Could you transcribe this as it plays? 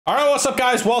All right, what's up,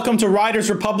 guys? Welcome to Riders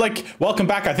Republic. Welcome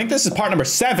back. I think this is part number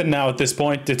 7 now at this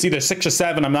point. It's either 6 or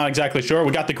 7. I'm not exactly sure.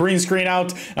 We got the green screen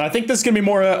out, and I think this is going to be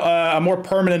more a more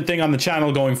permanent thing on the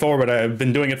channel going forward. I've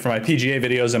been doing it for my PGA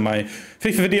videos and my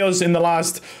FIFA videos in the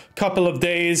last couple of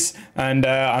days, and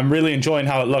I'm really enjoying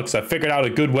how it looks. I figured out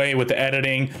a good way with the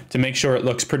editing to make sure it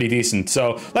looks pretty decent.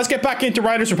 So let's get back into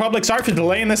Riders Republic. Sorry for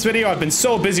delaying this video. I've been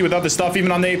so busy with other stuff.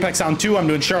 Even on the Apex Hound 2, I'm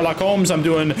doing Sherlock Holmes, I'm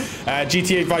doing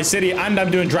GTA Vice City, and I'm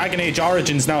doing Dragon Age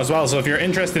Origins now as well. So if you're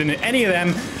interested in any of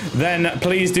them, then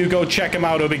please do go check them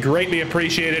out. It'll be greatly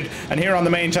appreciated. And here on the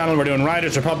main channel, we're doing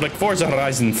Riders Republic, Forza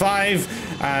Horizon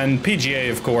 5, and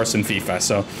PGA, of course, and FIFA.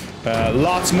 So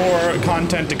lots more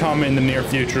content to come in the near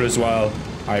future as well.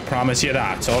 I promise you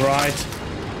that. All right.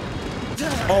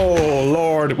 Oh,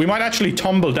 Lord. We might actually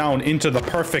tumble down into the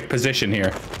perfect position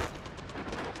here.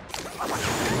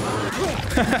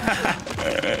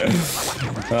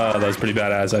 Oh, that was pretty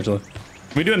badass, actually.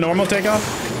 Can we do a normal takeoff?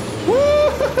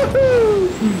 Woo!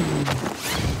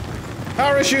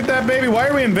 Parachute that baby. Why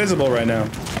are we invisible right now?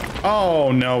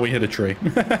 Oh, no. We hit a tree.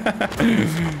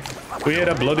 We hit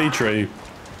a bloody tree.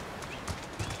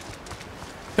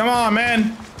 Come on,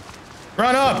 man.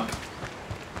 Run up.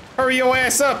 Hurry your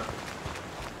ass up.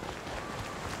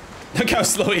 Look how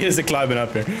slow he is at climbing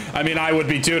up here. I mean, I would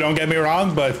be too, don't get me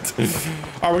wrong, but...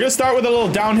 All right, we're going to start with a little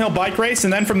downhill bike race,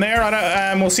 and then from there,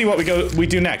 we'll see what we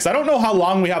do next. I don't know how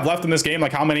long we have left in this game,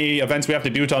 like how many events we have to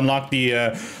do to unlock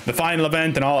the final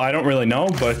event and all. I don't really know,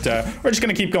 but we're just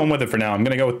going to keep going with it for now. I'm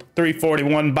going to go with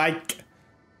 341 bike.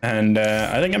 And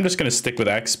I think I'm just going to stick with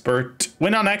expert.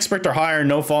 Win on expert or higher,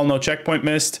 no fall, no checkpoint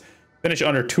missed. Finish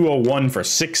under 201 for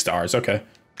 6 stars. Okay.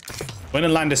 Win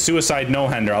and land a suicide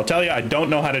no-hander. I'll tell you, I don't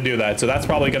know how to do that. So that's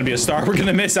probably going to be a star we're going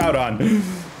to miss out on.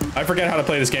 I forget how to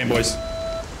play this game, boys.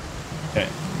 Okay.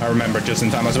 I remember just in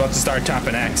time. I was about to start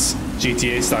tapping X,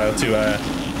 GTA style,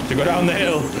 to go down the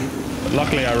hill. But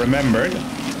luckily, I remembered.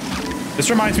 This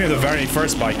reminds me of the very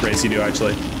first bike race you do,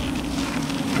 actually.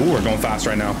 Ooh, we're going fast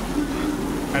right now.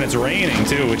 And it's raining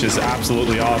too, which is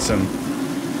absolutely awesome.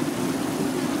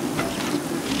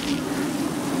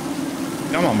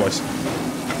 Come on, boys.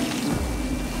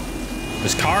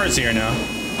 There's cars here now.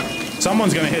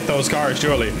 Someone's gonna hit those cars,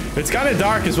 surely. It's kind of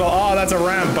dark as well. Oh, that's a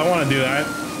ramp. I want to do that.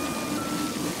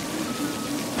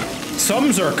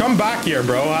 Sumser, come back here,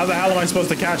 bro. How the hell am I supposed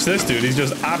to catch this dude? He's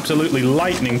just absolutely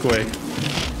lightning quick.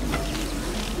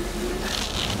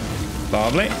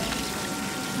 Lovely.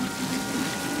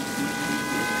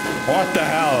 What the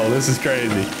hell? This is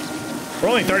crazy. We're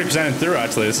only 30% through,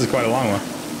 actually. This is quite a long one.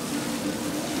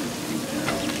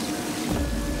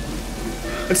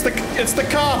 It's the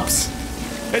cops!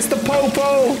 It's the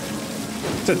po-po!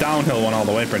 It's a downhill one all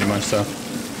the way, pretty much, so...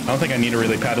 I don't think I need to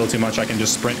really pedal too much. I can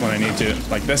just sprint when I need to,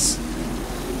 like this.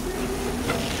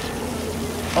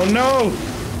 Oh, no!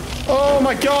 Oh,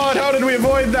 my God! How did we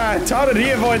avoid that? How did he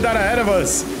avoid that ahead of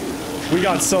us? We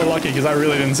got so lucky, because I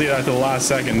really didn't see that till the last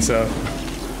second, so...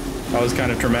 That was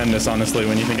kind of tremendous, honestly,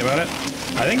 when you think about it.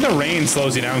 I think the rain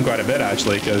slows you down quite a bit,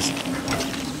 actually, because...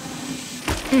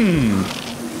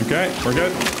 Okay, we're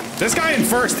good. This guy in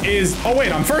first is... Oh,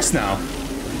 wait, I'm first now.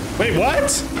 Wait,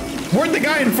 what? Where'd the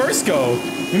guy in first go?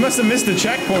 We must have missed a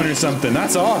checkpoint or something.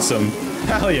 That's awesome.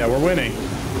 Hell yeah, we're winning.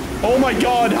 Oh my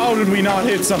God, how did we not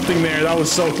hit something there? That was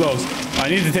so close. I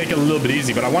need to take it a little bit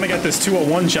easy, but I want to get this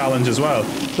 201 challenge as well.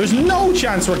 There's no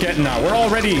chance we're getting that. We're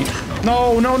already...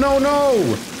 No, no, no,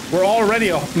 no! We're already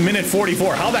a minute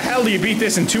 44. How the hell do you beat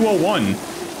this in 201?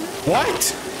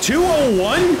 What?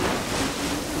 201?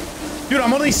 Dude,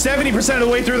 I'm only 70% of the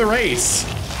way through the race.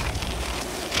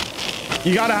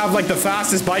 You gotta have like the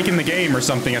fastest bike in the game or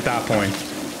something at that point.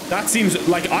 That seems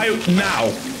like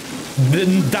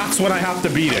then that's when I have to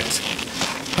beat it.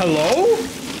 Hello?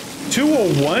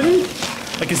 201?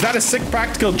 Like, is that a sick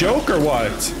practical joke or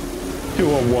what?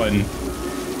 201.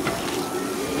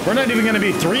 We're not even gonna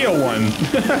be 301.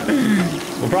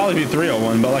 We'll probably be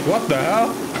 301, but like, what the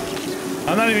hell?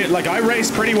 I'm not even, like, I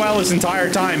raced pretty well this entire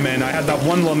time, man. I had that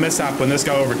one little mishap when this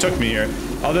guy overtook me here.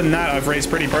 Other than that, I've raced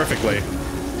pretty perfectly.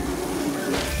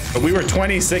 But we were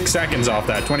 26 seconds off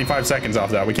that, 25 seconds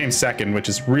off that. We came second, which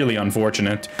is really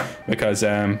unfortunate because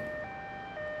we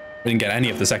didn't get any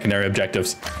of the secondary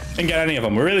objectives. Didn't get any of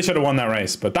them. We really should have won that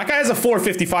race. But that guy has a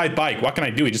 455 bike. What can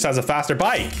I do? He just has a faster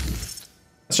bike.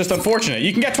 It's just unfortunate.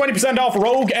 You can get 20% off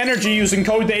Rogue Energy using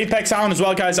code the Apex Hound as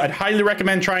well, guys. I'd highly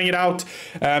recommend trying it out.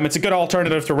 It's a good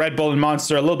alternative to Red Bull and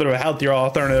Monster. A little bit of a healthier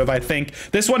alternative, I think.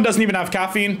 This one doesn't even have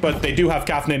caffeine, but they do have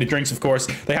caffeinated drinks, of course.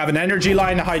 They have an energy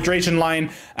line, a hydration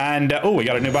line, and oh, we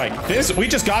got a new bike. We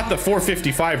just got the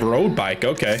 455 road bike.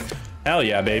 Okay. Hell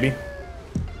yeah, baby.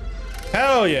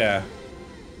 Hell yeah.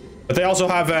 But they also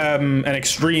have an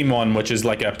extreme one, which is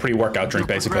like a pre-workout drink,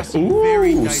 basically.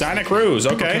 Ooh, Santa Cruz.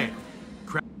 Okay.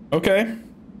 Okay.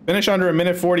 Finish under a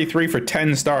minute 43 for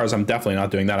 10 stars. I'm definitely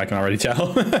not doing that. I can already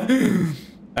tell.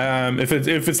 If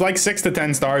it's like 6 to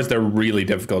 10 stars, they're really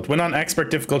difficult. Win on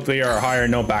expert difficulty or higher,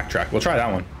 no backtrack. We'll try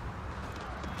that one.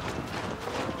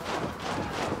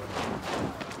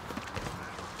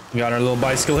 We got our little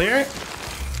bicycle here.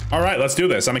 All right, let's do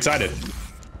this. I'm excited.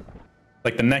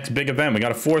 Like the next big event. We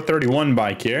got a 431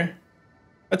 bike here.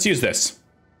 Let's use this.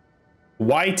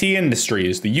 YT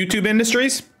Industries. The YouTube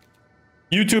Industries.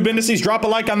 YouTube Industries. Drop a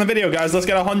like on the video, guys. Let's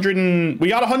get 100 and... We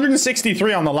got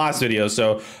 163 on the last video,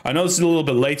 so I know this is a little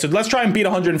bit late. So let's try and beat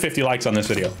 150 likes on this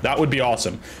video. That would be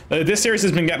awesome. This series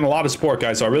has been getting a lot of support,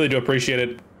 guys, so I really do appreciate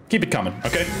it. Keep it coming,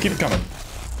 okay? Keep it coming.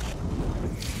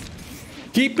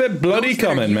 Keep it bloody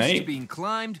coming, mate. Being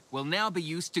climbed will now be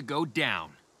used to go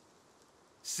down.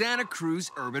 Santa Cruz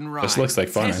Urban Ride. This looks like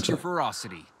fun, Test actually. your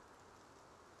ferocity.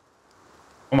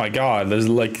 Oh my god, there's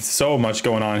like so much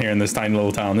going on here in this tiny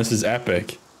little town. This is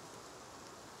epic.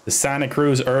 The Santa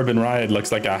Cruz Urban Ride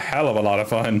looks like a hell of a lot of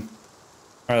fun.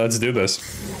 All right, let's do this.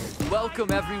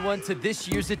 Welcome everyone to this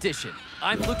year's edition.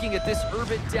 I'm looking at this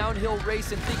urban downhill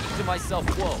race and thinking to myself,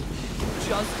 whoa,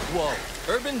 just whoa.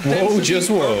 Urban density, whoa,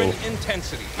 just whoa. Urban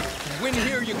intensity. To win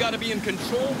here, you gotta be in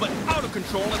control, but out of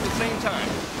control at the same time.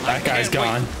 That guy's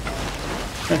gone.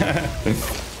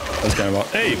 That's kind of all.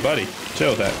 Hey, buddy,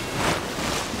 chill with that.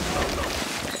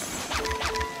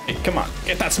 Hey, come on,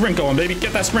 get that sprint going, baby.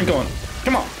 Get that sprint going.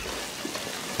 Come on.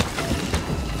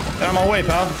 Get out of my way,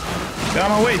 pal. Get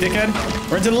out of my way, dickhead.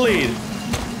 We're into the lead.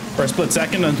 For a split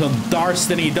second until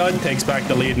Darstony Dud takes back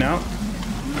the lead now.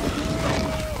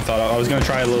 I thought I was going to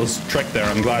try a little trick there.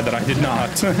 I'm glad that I did not.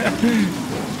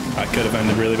 That could have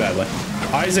ended really badly.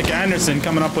 Isaac Anderson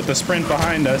coming up with the sprint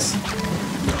behind us.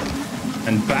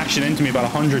 And bashing into me about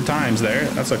 100 times there.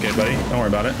 That's okay, buddy. Don't worry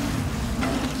about it.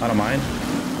 I don't mind.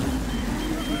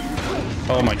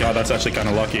 Oh my god, that's actually kind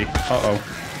of lucky. Uh-oh.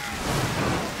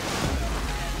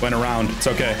 Went around. It's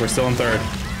okay. We're still in third.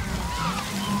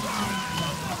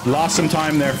 Lost some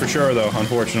time there for sure, though,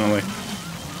 unfortunately.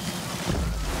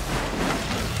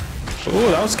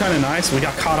 Ooh, that was kind of nice. We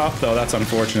got caught up, though. That's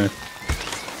unfortunate.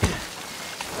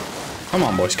 Come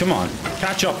on, boys. Come on.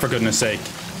 Catch up, for goodness sake.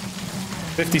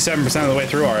 57% of the way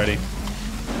through already.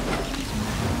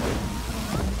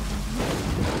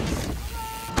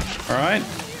 All right.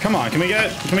 Come on. Can we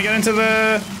get into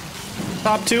the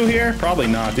top 2 here? Probably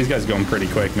not. These guys are going pretty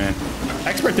quick, man.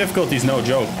 Expert difficulty is no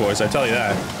joke, boys. I tell you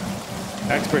that.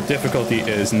 Expert difficulty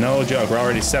is no joke. We're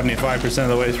already 75% of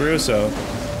the way through, so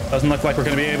doesn't look like we're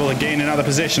going to be able to gain another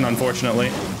position,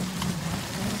 unfortunately.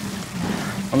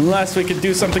 Unless we could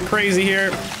do something crazy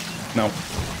here. No.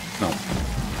 No.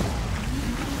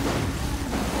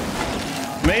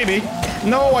 Maybe.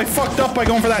 No, I fucked up by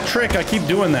going for that trick. I keep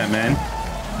doing that, man.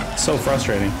 It's so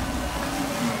frustrating.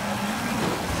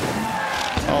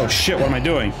 Oh, shit. What am I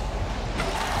doing?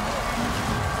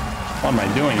 What am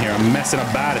I doing here? I'm messing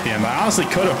up bad at the end. I honestly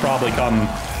could have probably come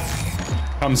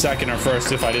second or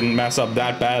first if I didn't mess up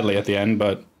that badly at the end,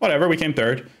 but whatever. We came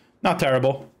third. Not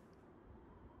terrible.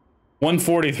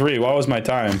 143. What was my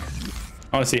time?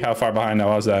 I want to see how far behind I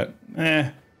was at.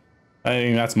 I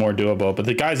think that's more doable, but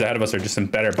the guys ahead of us are just in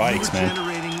better bikes, man.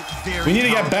 We need to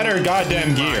get better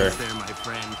goddamn gear. There, my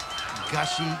friend.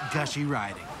 Gushy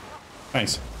riding.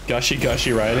 Nice.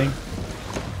 Gushy riding.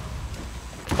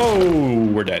 Oh,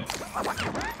 we're dead.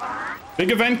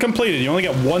 Big event completed. You only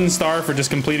get 1 star for just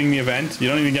completing the event. You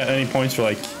don't even get any points for,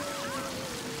 like...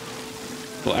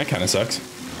 Well, that kind of sucks.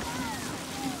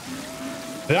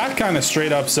 That kind of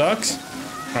straight up sucks.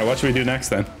 All right, what should we do next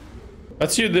then?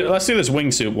 Let's do this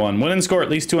wingsuit one. Win and score at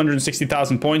least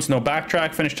 260,000 points. No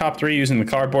backtrack. Finish top 3 using the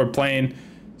cardboard plane.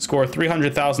 Score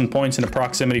 300,000 points in a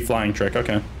proximity flying trick.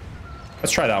 Okay.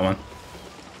 Let's try that one.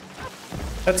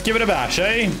 Let's give it a bash,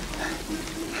 eh?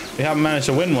 We haven't managed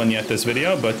to win one yet this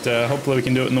video, but hopefully we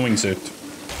can do it in the wingsuit.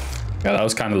 Yeah, that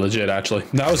was kind of legit, actually.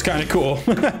 That was kind of cool.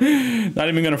 Not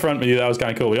even going to front with you. That was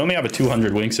kind of cool. We only have a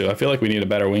 200 wingsuit. I feel like we need a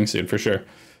better wingsuit for sure.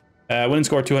 Win and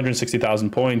score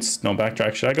 260,000 points. No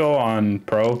backtrack. Should I go on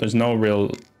pro? There's no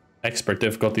real expert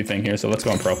difficulty thing here, so let's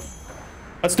go on pro.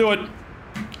 Let's do it.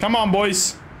 Come on,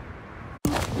 boys.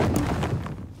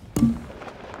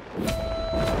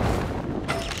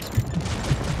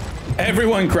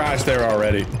 Everyone crashed there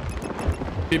already.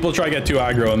 People try to get too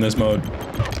aggro in this mode.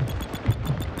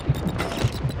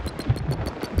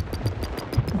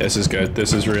 This is good.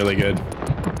 This is really good.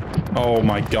 Oh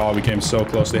my god, we came so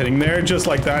close to hitting there just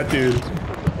like that, dude.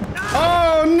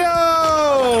 Oh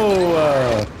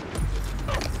no!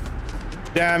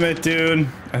 Damn it, dude.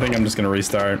 I think I'm just gonna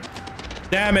restart.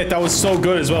 Damn it, that was so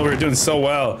good as well. We were doing so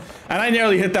well. And I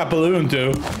nearly hit that balloon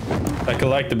too. That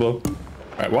collectible.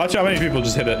 Alright, watch how many people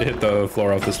just hit the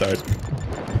floor off the start.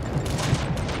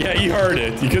 Yeah, you heard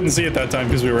it. You couldn't see it that time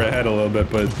because we were ahead a little bit,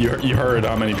 but you heard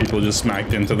how many people just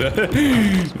smacked into the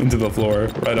into the floor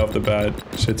right off the bat.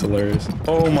 Shit's hilarious.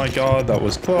 Oh my god, that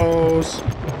was close.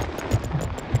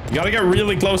 You gotta get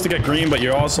really close to get green, but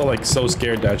you're also like so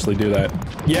scared to actually do that.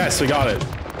 Yes, we got it.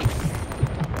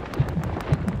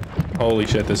 Holy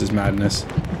shit, this is madness.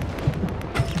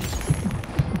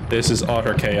 This is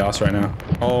utter chaos right now.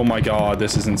 Oh my god,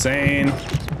 this is insane.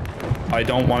 I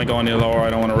don't want to go any lower. I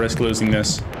don't want to risk losing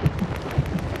this.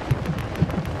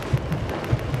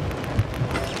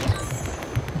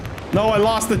 No, I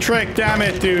lost the trick. Damn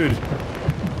it, dude.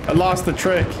 I lost the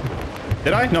trick.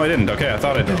 Did I? No, I didn't. Okay, I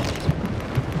thought I did.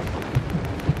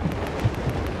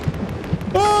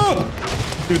 Oh!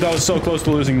 Dude, that was so close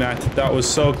to losing that. That was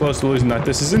so close to losing that.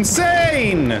 This is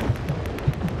insane!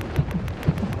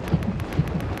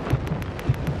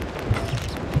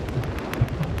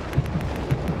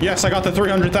 Yes, I got the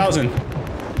 300,000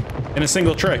 in a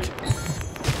single trick.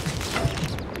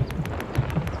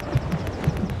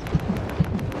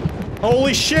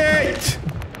 Holy shit!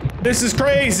 This is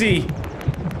crazy!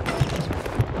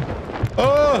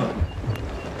 Oh!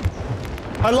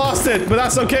 I lost it, but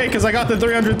that's okay because I got the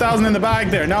 300,000 in the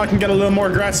bag there. Now I can get a little more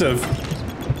aggressive.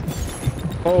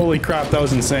 Holy crap, that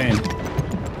was insane.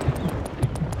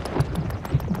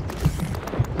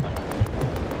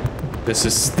 This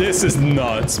is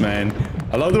nuts, man.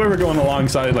 I love the way we're going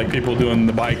alongside like people doing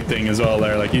the bike thing as well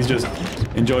there. Like he's just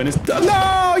enjoying his.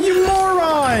 No, you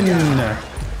moron!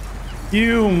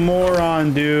 You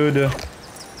moron, dude. We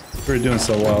were doing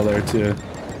so well there too.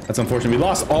 That's unfortunate. We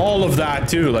lost all of that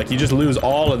too. Like you just lose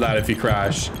all of that if you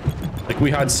crash. Like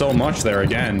we had so much there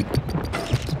again.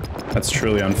 That's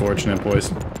truly unfortunate,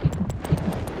 boys.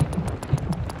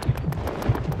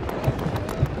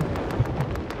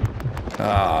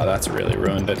 Ah, that's really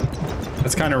ruined it.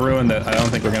 That's kind of ruined it. I don't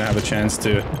think we're gonna have a chance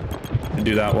to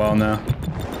do that well now.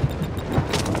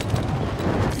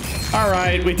 All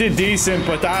right, we did decent,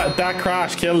 but that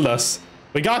crash killed us.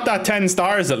 We got that 10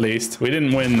 stars at least. We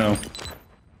didn't win though.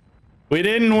 We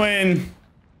didn't win.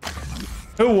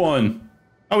 Who won?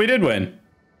 Oh, we did win.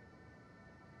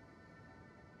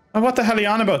 Oh, what the hell are you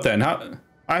on about then? How?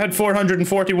 I had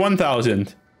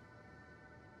 441,000.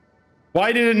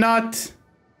 Why did it not?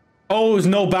 Oh, it was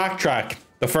no backtrack.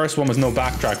 The first one was no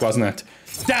backtrack, wasn't it?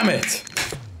 Damn it!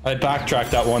 I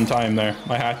backtracked that one time there.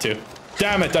 I had to.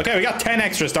 Damn it. Okay, we got 10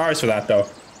 extra stars for that, though.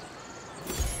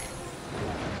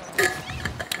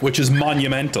 Which is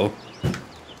monumental.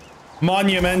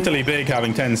 Monumentally big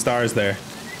having 10 stars there.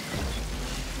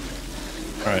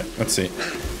 Alright, let's see.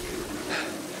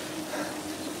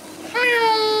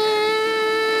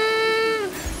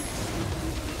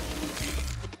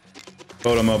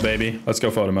 Photo mode, baby. Let's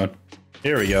go photo mode.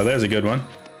 Here we go. There's a good one.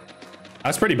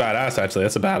 That's pretty badass, actually.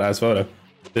 That's a badass photo.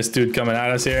 This dude coming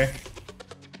at us here.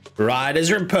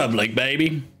 Riders Republic,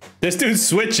 baby. This dude's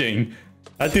switching.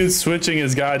 That dude's switching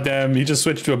his goddamn... He just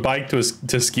switched to a bike to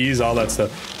skis, all that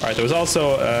stuff. All right, there was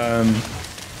also...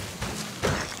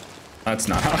 That's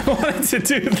not how I wanted to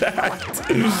do that.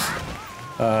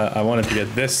 I wanted to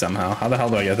get this somehow. How the hell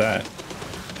do I get that?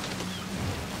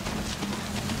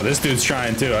 Oh, this dude's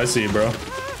trying too. I see, bro.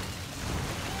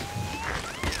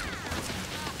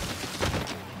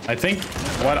 I think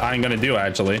what I'm gonna do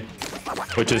actually,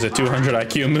 which is a 200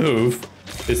 IQ move,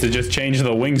 is to just change the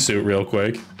wingsuit real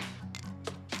quick.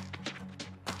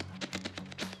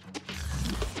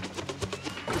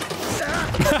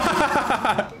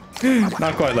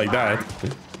 Not quite like that.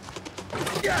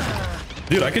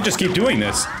 Dude, I could just keep doing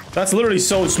this. That's literally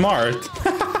so smart.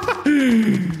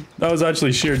 That was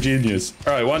actually sheer genius.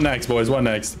 All right, what next, boys? What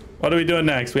next? What are we doing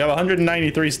next? We have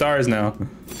 193 stars now.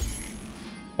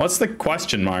 What's the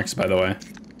question marks, by the way?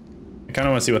 I kind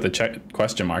of want to see what the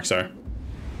question marks are.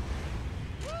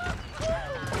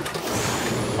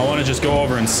 I want to just go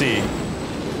over and see.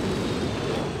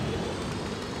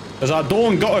 Because I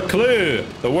don't got a clue.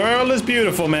 The world is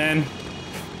beautiful, man.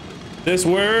 This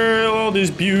world is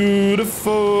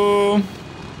beautiful.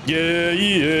 Yeah,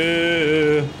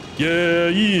 yeah. Yeah,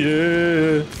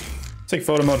 yeah. Take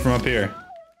photo mode from up here.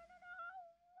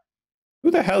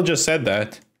 Who the hell just said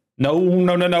that? No,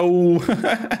 no, no, no.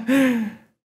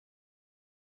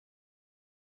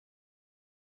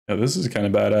 Yeah, this is kind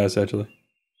of badass, actually.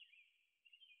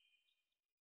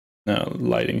 No,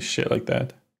 lighting shit like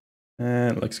that.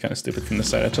 And it looks kind of stupid from the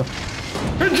side, actually.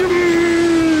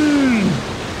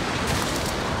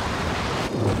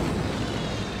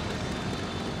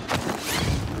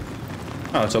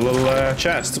 Oh, it's a little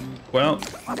chest. Well,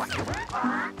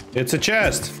 it's a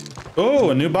chest. Oh,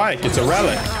 a new bike. It's a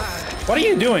relic. What are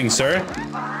you doing, sir?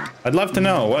 I'd love to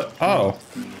know. What? Oh.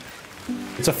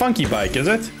 It's a funky bike, is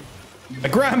it? A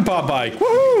grandpa bike.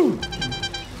 Woohoo!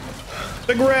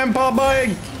 The grandpa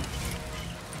bike.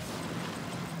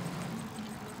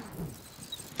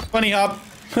 Bunny hop.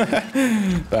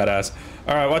 Badass.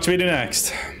 All right, what should we do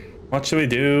next? What should we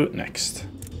do next?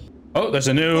 Oh, there's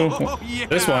a new... yeah.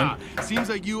 This one. Seems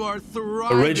like you are The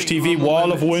thriving. Ridge TV on the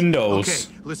wall of limits. windows.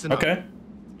 Okay, listen up. Okay.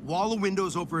 Wall of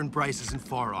windows over in Bryce isn't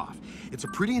far off. It's a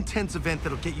pretty intense event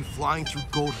that'll get you flying through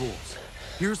gold holes.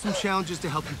 Here are some challenges to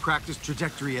help you practice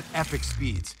trajectory at epic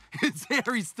speeds. It's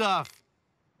hairy stuff.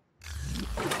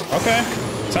 Okay.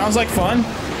 Sounds like fun.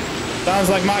 Sounds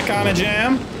like my kind of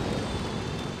jam.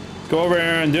 Go over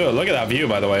here and do it. Look at that view,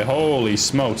 by the way. Holy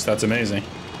smokes, that's amazing.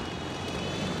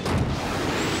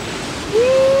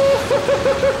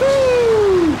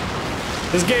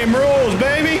 This game rules,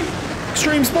 baby.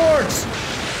 Extreme sports.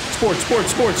 Sports.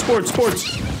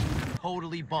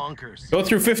 Totally bonkers. Go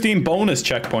through 15 bonus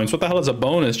checkpoints. What the hell is a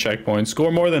bonus checkpoint?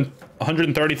 Score more than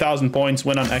 130,000 points.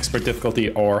 Win on expert difficulty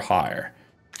or higher.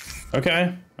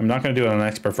 Okay. I'm not going to do it on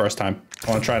expert first time.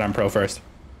 I want to try it on pro first.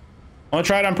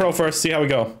 See how we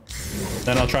go.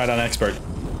 Then I'll try it on expert.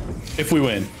 If we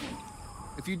win.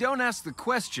 If you don't ask the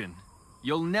question,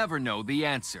 you'll never know the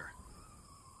answer.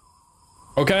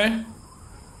 Okay.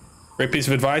 Great piece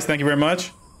of advice. Thank you very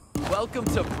much. Welcome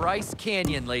to Bryce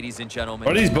Canyon, ladies and gentlemen.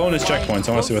 What are these bonus Flying checkpoints?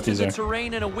 I want to see what close these to are. the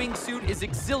terrain in a wingsuit is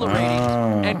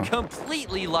exhilarating and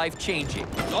completely life-changing.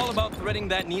 It's all about threading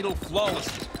that needle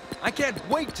flawlessly. I can't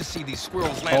wait to see these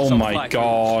squirrels land Oh some my flat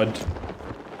god.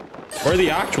 Where are the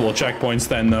actual checkpoints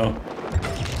then, though?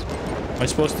 Am I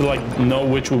supposed to, like, know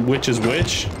which is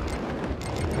which?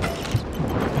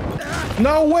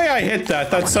 No way I hit that.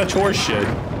 That's such horseshit.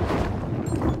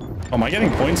 Oh, am I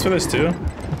getting points for this, too?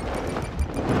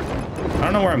 I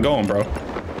don't know where I'm going, bro.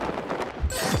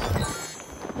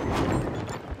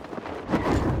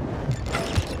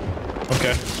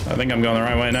 Okay. I think I'm going the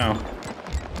right way now.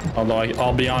 Although,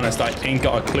 I'll be honest, I ain't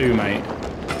got a clue, mate.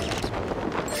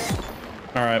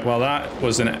 Alright, well that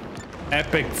was an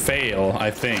epic fail,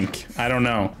 I think. I don't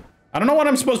know. I don't know what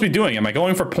I'm supposed to be doing. Am I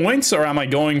going for points or am I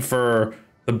going for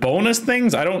the bonus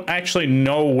things? I don't actually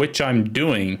know which I'm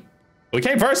doing. We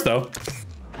came first though.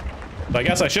 So I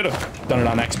guess I should have done it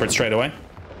on expert straight away.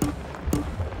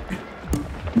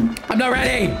 I'm not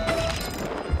ready!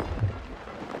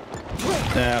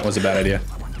 That was a bad idea.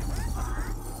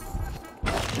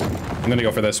 I'm gonna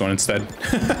go for this one instead.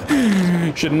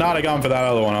 Should not have gone for that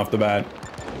other one off the bat.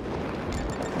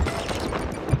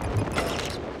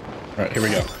 All right, here we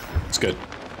go. It's good.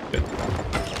 Good.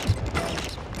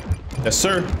 Yes,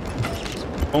 sir.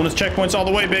 Bonus checkpoints all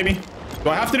the way, baby. Do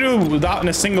I have to do that in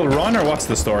a single run, or what's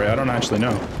the story? I don't actually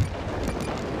know.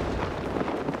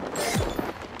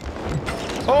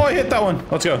 Oh, I hit that one.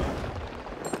 Let's go.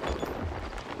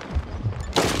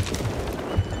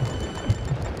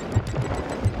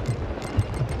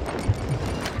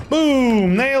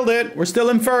 Boom! Nailed it. We're still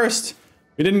in first.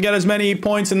 We didn't get as many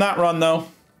points in that run, though.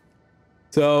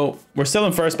 So, we're still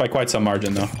in first by quite some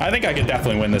margin, though. I think I could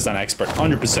definitely win this on expert.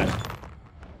 100%.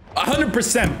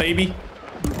 100%, baby!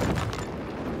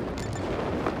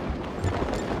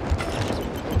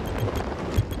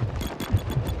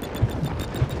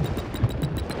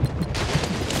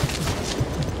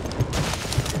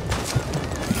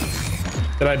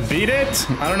 Did I beat it?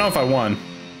 I don't know if I won.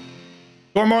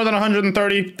 Score more than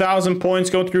 130,000 points.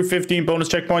 Go through 15 bonus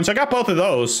checkpoints. I got both of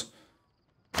those,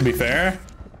 to be fair.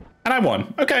 And I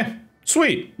won. Okay,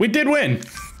 sweet. We did win.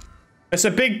 It's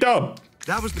a big dub.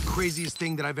 That was the craziest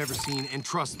thing that I've ever seen, and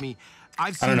trust me,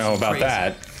 I've seen I don't know some about crazy.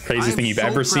 that. Craziest thing you've I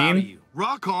am ever so proud of seen? you.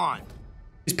 Rock on.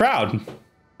 He's proud.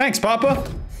 Thanks, Papa.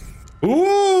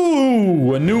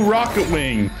 Ooh, a new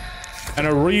Rocketwing. And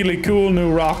a really cool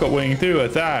new Rocketwing, too,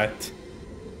 at that.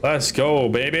 Let's go,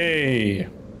 baby.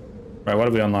 Right, what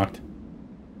have we unlocked?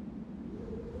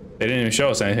 They didn't even show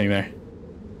us anything there.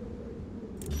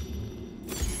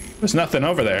 There's nothing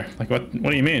over there. Like, what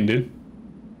do you mean, dude?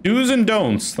 Do's and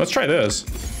don'ts. Let's try this.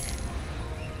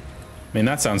 I mean,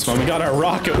 that sounds fun. We got our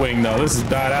Rocketwing, though. This is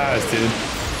badass, dude.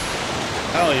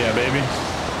 Hell yeah, baby.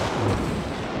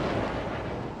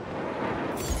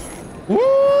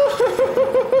 Woo!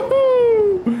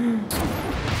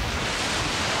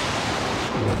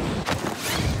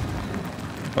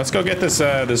 Let's go get this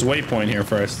this waypoint here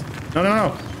first. No, no,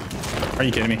 no. Are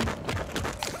you kidding me?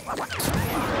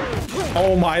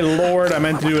 Oh my lord, I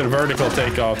meant to do a vertical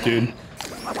takeoff, dude.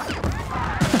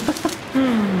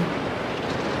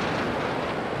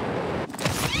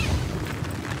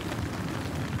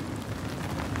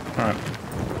 Alright,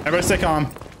 Everybody stay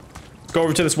calm. Let's go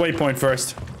over to this waypoint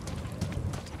first.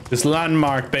 This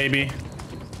landmark, baby.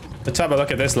 Let's have a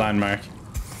look at this landmark.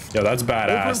 Yo, that's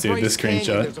badass, dude. This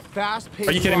screenshot.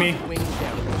 Are you kidding me?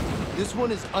 This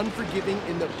one is unforgiving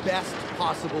in the best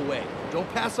possible way.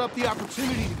 Don't pass up the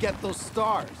opportunity to get those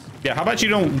stars. Yeah, how about you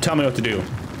don't tell me what to do,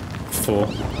 fool?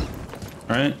 All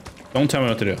right? Don't tell me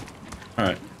what to do. All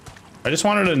right. I just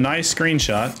wanted a nice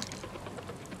screenshot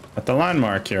at the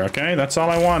landmark here, okay? That's all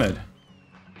I wanted.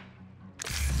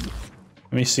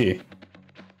 Let me see.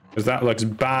 Because that looks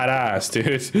badass,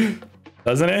 dude.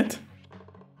 Doesn't it?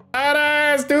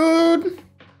 Badass, dude!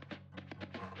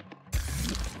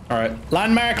 Alright,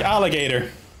 landmark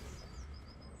alligator.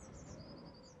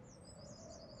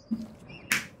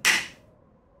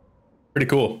 Pretty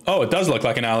cool. Oh, it does look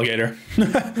like an alligator.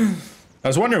 I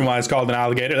was wondering why it's called an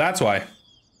alligator. That's why.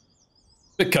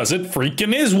 Because it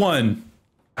freaking is one.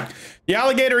 The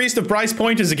alligator east of Bryce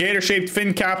Point is a gator-shaped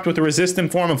fin capped with a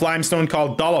resistant form of limestone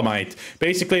called dolomite.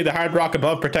 Basically, the hard rock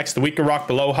above protects the weaker rock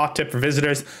below. Hot tip for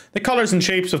visitors. The colors and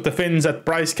shapes of the fins at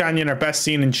Bryce Canyon are best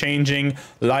seen in changing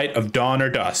light of dawn or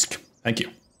dusk. Thank you.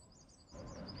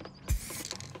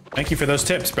 Thank you for those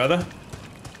tips, brother.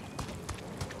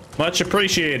 Much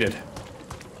appreciated.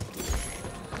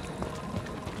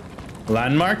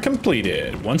 Landmark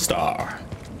completed. 1 star.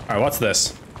 Alright, what's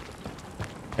this?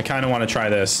 I kind of want to try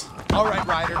this. All right,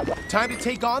 Ryder. Time to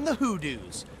take on the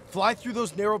hoodoos. Fly through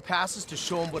those narrow passes to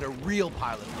show them what a real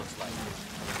pilot looks like.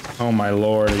 Oh my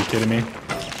lord, are you kidding me?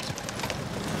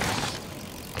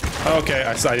 Okay,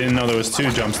 I didn't know there was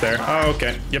 2 jumps there. Oh,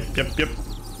 okay. Yep.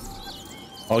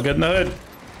 All good in the hood.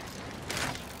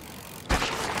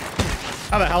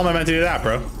 How the hell am I meant to do that,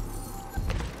 bro?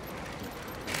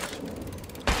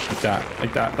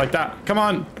 Like that. Come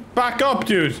on, back up,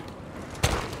 dude.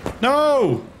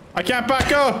 No, I can't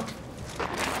back up.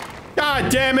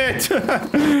 God damn it.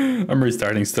 I'm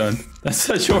restarting stun. That's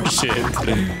such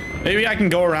horseshit. Maybe I can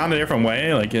go around a different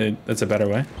way. Like, that's a better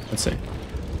way. Let's see.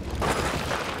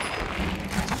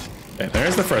 Okay,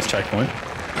 there's the first checkpoint.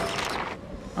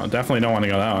 I definitely don't want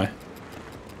to go that way.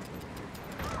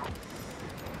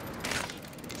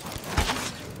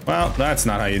 Well, that's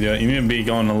not how you do it. You need to be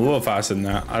going a little faster than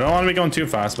that. I don't want to be going too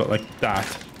fast, but like that.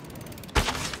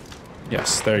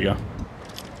 Yes, there you go.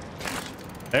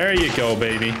 There you go,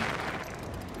 baby.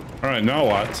 All right, now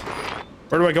what?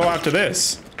 Where do I go after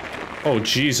this? Oh,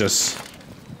 Jesus.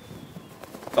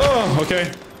 Oh,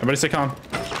 okay. Everybody stay calm.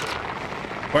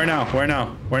 Where now? Where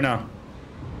now? Where now?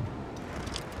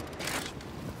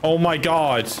 Oh my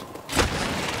God.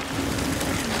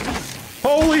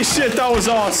 Holy shit, that was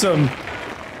awesome.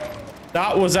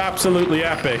 That was absolutely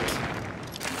epic.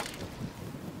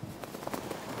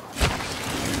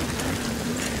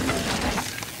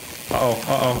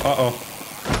 Uh-oh.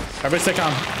 Everybody stay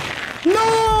calm.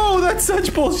 No, that's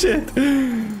such bullshit.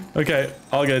 Okay,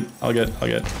 all good.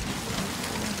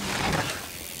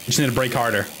 Just need to brake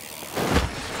harder.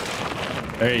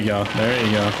 There you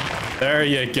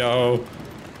go.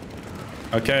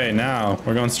 Okay, now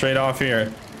we're going straight off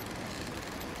here.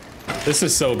 This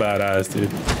is so badass,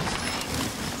 dude.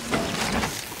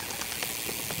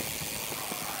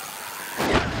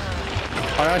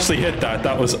 I actually hit that.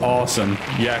 That was awesome.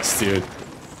 Yes, dude.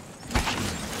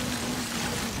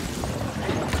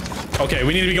 Okay,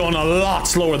 we need to be going a lot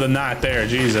slower than that there.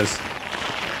 Jesus.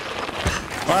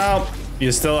 Well,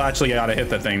 you still actually gotta hit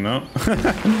that thing, though.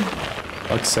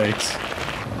 Fuck's sakes.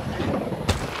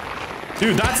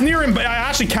 Dude, that's near him, but I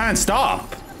actually can't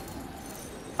stop.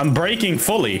 I'm braking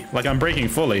fully. Like, I'm braking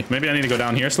fully. Maybe I need to go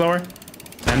down here slower.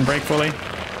 Then brake fully.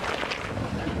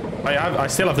 I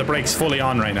still have the brakes fully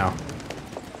on right now.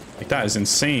 Like, that is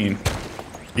insane.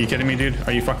 Are you kidding me, dude?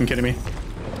 Are you fucking kidding me?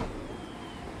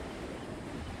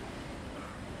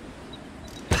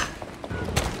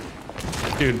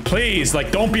 Dude, please,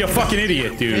 like, don't be a fucking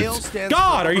idiot, dude.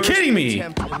 God, are you kidding me?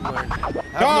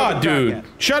 God, dude.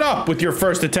 Shut up with your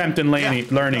first attempt in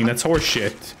learning. That's horse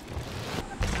shit.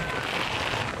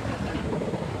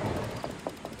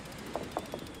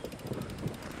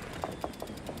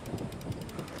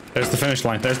 There's the finish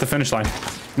line. There's the finish line.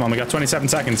 Come on, we got 27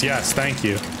 seconds. Yes, thank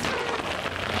you.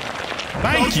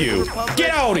 Thank you.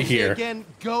 Get out of here.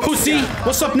 Pussy,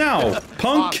 what's up now?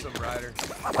 Punk?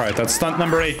 Alright, that's stunt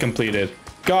number 8 completed.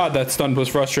 God, that stunt was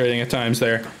frustrating at times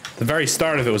there. The very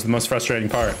start of it was the most frustrating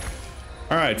part.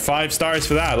 Alright, 5 stars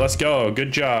for that. Let's go.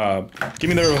 Good job. Give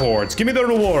me the rewards. Give me the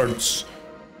rewards.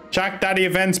 Shackdaddy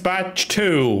events batch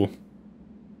 2.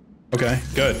 Okay,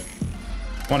 good.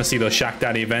 Want to see those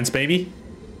Shackdaddy events, baby.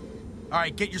 All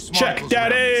right, get your smartphones.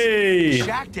 Shackdaddy!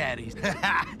 Shackdaddies.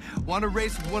 Want to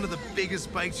race with one of the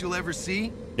biggest bikes you'll ever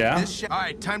see? Yeah. All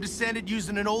right, time to send it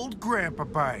using an old grandpa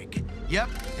bike. Yep.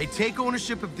 Hey, take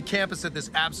ownership of the campus at this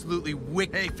absolutely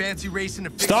wicked. Hey, fancy racing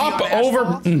and Stop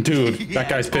over, dude. That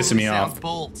guy's pissing me off.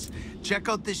 Bolts. Check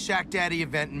out this Shackdaddy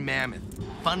event in Mammoth.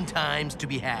 Fun times to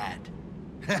be had.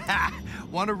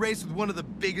 Want to race with one of the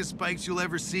biggest bikes you'll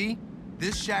ever see?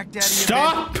 This Shackdaddy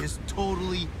event is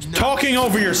totally nuts. Talking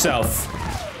over yourself.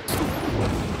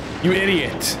 You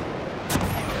idiot.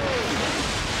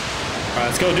 Alright,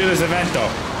 let's go do this event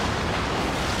though.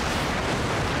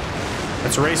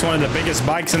 Let's race one of the biggest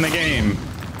bikes in the game.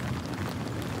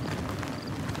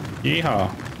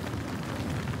 Yeehaw.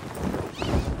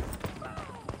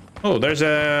 Oh, there's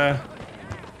a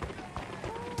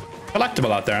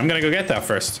collectible out there. I'm gonna go get that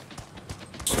first.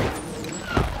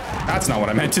 That's not what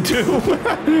I meant to do.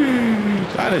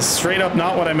 That is straight up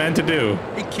not what I meant to do.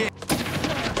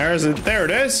 There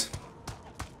it is.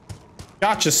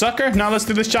 Gotcha, sucker. Now let's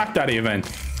do the Shackdaddy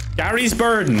event. Gary's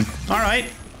Burden. All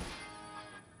right.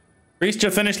 Reach the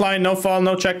finish line, no fall,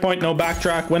 no checkpoint, no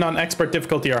backtrack. Win on expert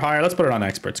difficulty or higher. Let's put it on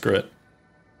expert. Screw it.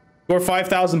 Score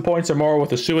 5,000 points or more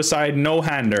with a suicide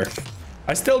no-hander.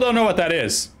 I still don't know what that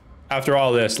is. After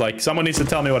all this, like, someone needs to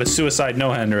tell me what a suicide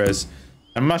no-hander is.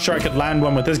 I'm not sure I could land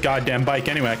one with this goddamn bike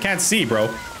anyway. I can't see, bro.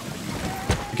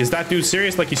 Because that dude's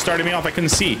serious. Like, he started me off. I couldn't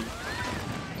see.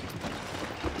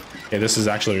 Okay, this is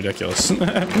actually ridiculous.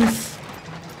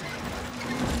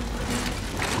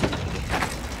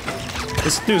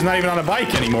 This dude's not even on a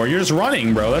bike anymore. You're just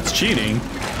running, bro. That's cheating.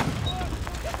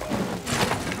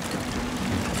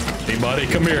 Hey, buddy,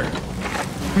 come here.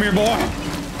 Come here, boy.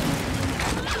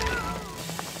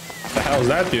 What the hell is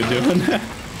that dude doing?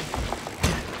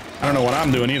 I don't know what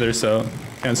I'm doing either, so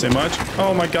can't say much.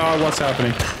 Oh my god, what's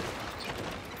happening?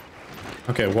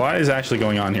 Okay, what is actually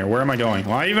going on here? Where am I going?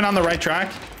 Am I even on the right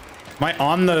track? Am I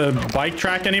on the bike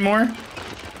track anymore?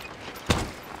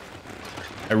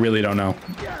 I really don't know.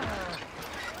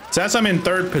 It says I'm in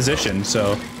third position,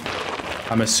 so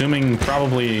I'm assuming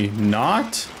probably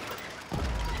not.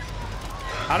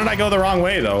 How did I go the wrong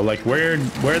way though? Like where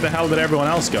the hell did everyone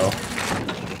else go?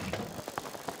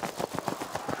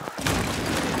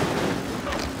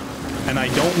 And I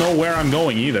don't know where I'm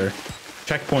going either.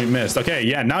 Checkpoint missed. Okay,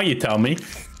 yeah, now you tell me.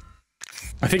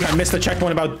 I think I missed the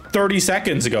checkpoint about 30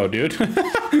 seconds ago, dude.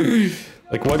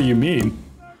 Like, what do you mean?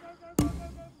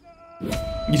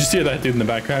 You just hear that dude in the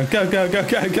background. Go, go, go,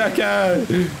 go, go, go.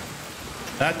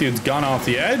 That dude's gone off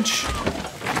the edge.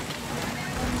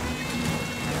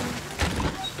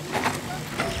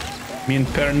 Me and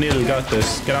Pernil got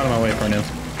this. Get out of my way, Pernil.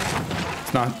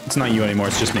 It's not you anymore,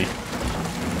 it's just me.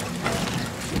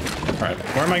 Alright,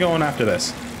 where am I going after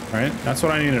this? Alright, that's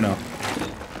what I need to know.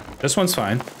 This one's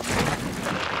fine.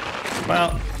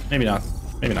 Well, maybe not.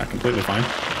 Maybe not completely fine.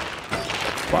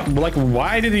 What, like,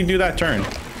 why did he do that turn?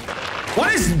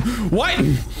 What?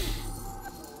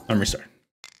 Let me restart.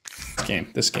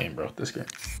 This game, bro. This game.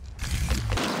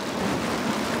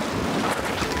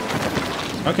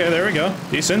 Okay, there we go.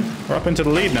 Decent. We're up into the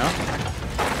lead now.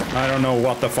 I don't know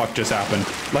what the fuck just happened.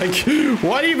 Like,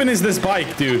 what even is this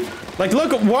bike, dude? Like,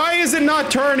 look, why is it not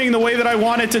turning the way that I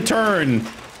want it to turn?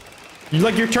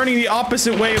 Like, you're turning the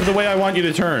opposite way of the way I want you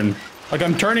to turn. Like,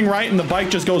 I'm turning right and the bike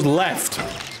just goes left.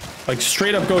 Like,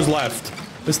 straight up goes left.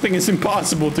 This thing is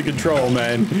impossible to control,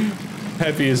 man.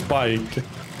 Heaviest bike.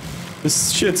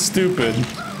 This shit's stupid.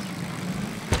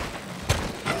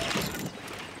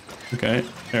 Okay,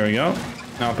 there we go.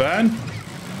 Not bad.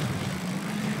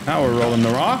 Now we're rolling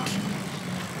the rock.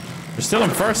 We're still in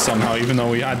first somehow, even though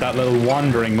we had that little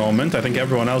wandering moment. I think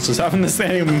everyone else is having the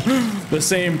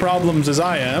same problems as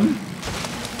I am.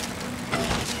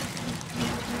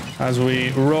 As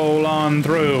we roll on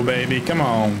through, baby. Come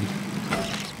on.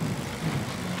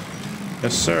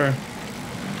 Yes, sir.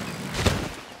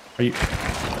 Are you...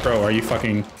 Bro, are you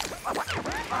fucking...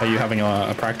 Are you having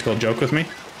a practical joke with me?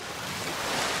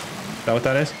 Is that what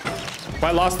that is? If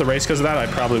I lost the race because of that, I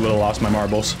probably would have lost my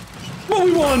marbles. Well,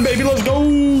 we won, baby. Let's go.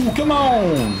 Come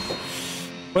on.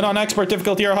 Went on expert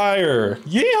difficulty or higher.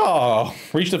 Yeah.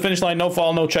 Reach the finish line. No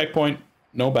fall, no checkpoint,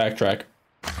 no backtrack.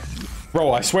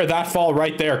 Bro, I swear that fall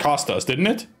right there cost us, didn't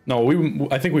it? No,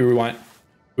 I think we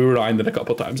rewinded it a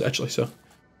couple times, actually, so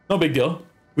no big deal.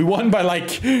 We won by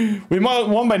like, we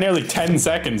won by nearly 10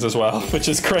 seconds as well, which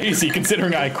is crazy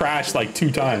considering I crashed like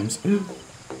 2 times.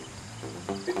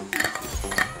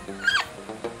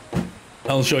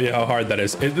 I'll show you how hard that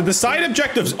is. The side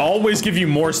objectives always give you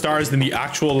more stars than the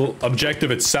actual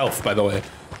objective itself, by the way.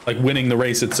 Like winning the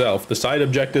race itself. The side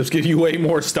objectives give you way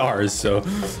more stars, so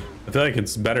I feel like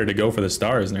it's better to go for the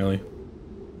stars nearly.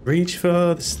 Reach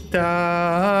for the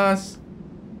stars.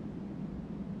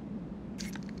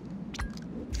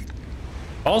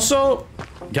 Also,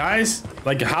 guys,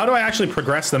 like, how do I actually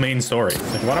progress the main story?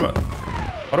 Like,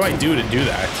 what do I do to do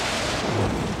that?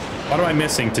 What am I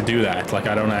missing to do that? Like,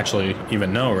 I don't actually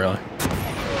even know, really.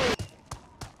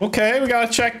 Okay, we got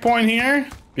a checkpoint here.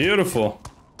 Beautiful.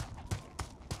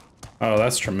 Oh,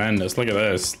 that's tremendous. Look at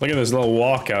this. Look at this little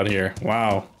walk out here.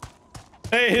 Wow.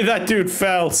 Hey, that dude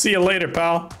fell. See you later,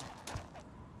 pal.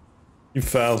 You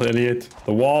fell, idiot.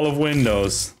 The wall of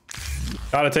windows.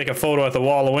 Gotta take a photo at the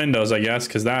wall of windows, I guess,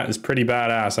 because that is pretty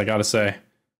badass, I gotta say.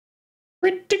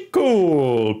 Pretty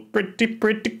cool.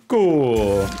 Pretty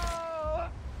cool.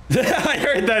 I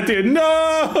heard that, dude.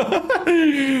 No!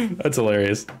 That's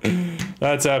hilarious.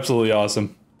 That's absolutely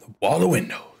awesome. The wall of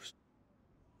windows.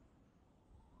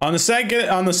 On the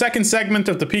second segment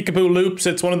of the Peekaboo Loops,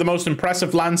 it's one of the most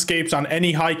impressive landscapes on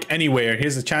any hike anywhere.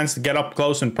 Here's a chance to get up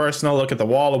close and personal look at the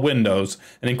wall of windows.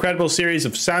 An incredible series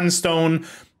of sandstone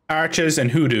arches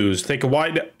and hoodoos. Take a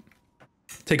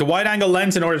wide-angle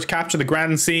lens in order to capture the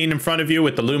grand scene in front of you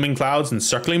with the looming clouds and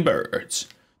circling birds.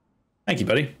 Thank you,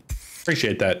 buddy.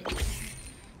 Appreciate that.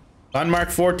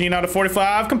 Landmark 14 out of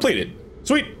 45 completed.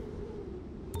 Sweet.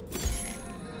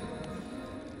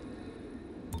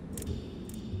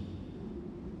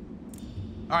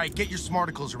 All right, get your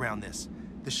smarticles around this.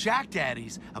 The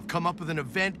Shackdaddies have come up with an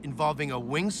event involving a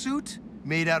wingsuit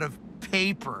made out of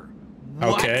paper.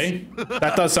 What? Okay,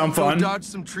 that does sound fun. Go dodge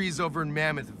some trees over in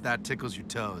Mammoth if that tickles your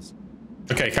toes.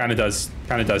 Okay, kind of does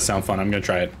sound fun. I'm gonna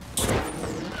try it.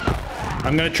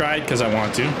 I'm gonna try it because I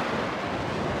want to.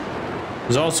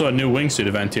 There's also a new wingsuit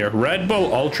event here. Red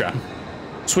Bull Ultra.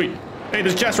 Sweet. Hey,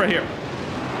 there's a chest right here.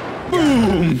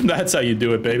 Boom! That's how you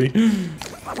do it, baby.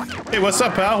 Hey, what's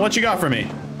up, pal? What you got for me?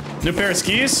 New pair of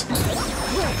skis?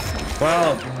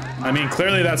 Well, I mean,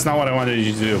 clearly that's not what I wanted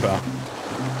you to do, pal.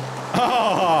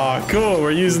 Oh, cool.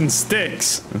 We're using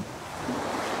sticks.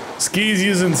 Skis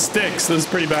using sticks. This is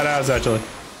pretty badass, actually.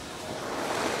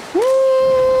 Woo!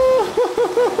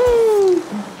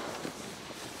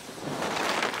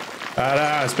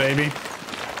 Badass, baby.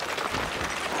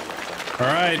 All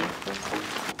right.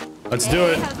 Let's do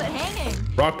it. How's it hanging?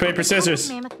 Rock, paper, scissors.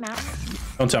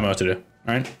 Don't tell me what to do.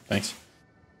 All right, thanks.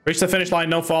 Reach the finish line,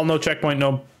 no fall, no checkpoint,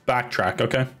 no backtrack,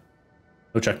 okay?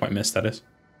 No checkpoint missed, that is.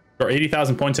 Score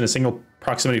 80,000 points in a single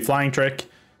proximity flying trick.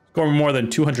 Score more than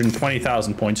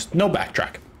 220,000 points, no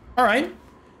backtrack. All right,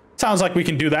 sounds like we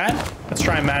can do that. Let's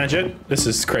try and manage it. This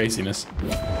is craziness.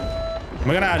 Am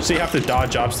I gonna actually have to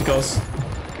dodge obstacles?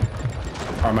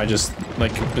 Or am I just,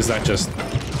 like, is that just...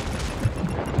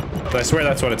 But I swear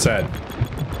that's what it said.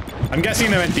 I'm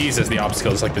guessing they meant these as the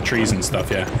obstacles, like the trees and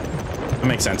stuff, yeah. That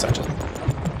makes sense, actually.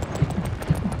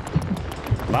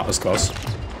 That was close.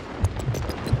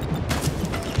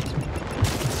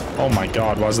 Oh my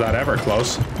god, was that ever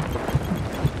close?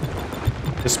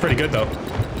 This is pretty good, though.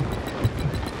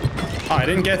 Oh, I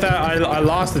didn't get that. I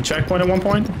lost the checkpoint at one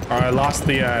point. Or I lost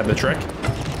the trick.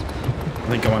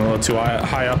 I think I went a little too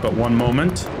high up at one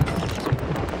moment.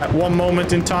 At one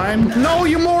moment in time. No,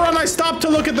 you moron! I stopped to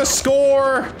look at the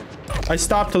score! I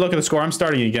stopped to look at the score. I'm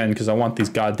starting again because I want these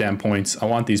goddamn points. I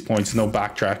want these points. No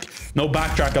backtrack. No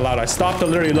backtrack allowed. I stopped to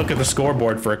literally look at the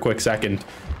scoreboard for a quick second.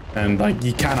 And, like,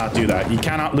 you cannot do that. You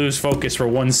cannot lose focus for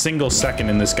one single second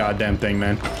in this goddamn thing,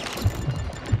 man.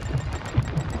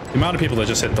 The amount of people that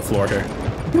just hit the floor here.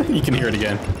 You can hear it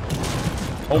again.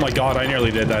 Oh my god, I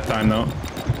nearly did that time, though.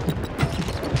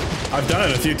 I've done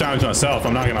it a few times myself,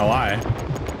 I'm not gonna lie.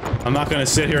 I'm not gonna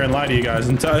sit here and lie to you guys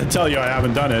and tell you I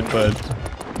haven't done it, but...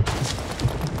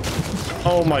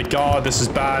 Oh my god, this is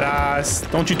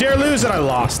badass. Don't you dare lose it! I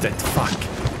lost it. Fuck.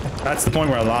 That's the point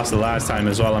where I lost it last time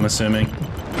as well, I'm assuming.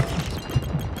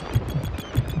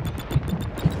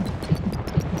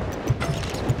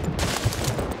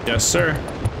 Yes, sir.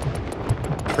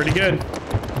 Pretty good.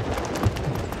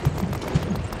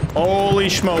 Holy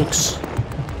smokes.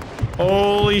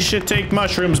 Holy shit, take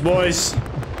mushrooms, boys.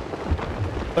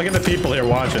 Look at the people here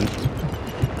watching.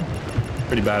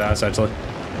 Pretty badass, actually.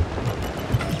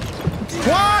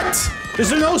 What? Is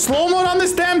there no slow mode on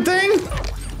this damn thing?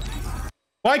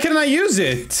 Why couldn't I use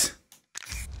it?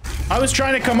 I was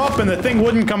trying to come up and the thing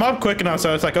wouldn't come up quick enough, so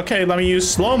I was like, okay, let me use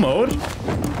slow mode.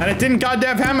 And it didn't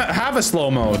goddamn have a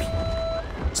slow mode.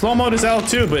 Slow mode is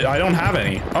L2, but I don't have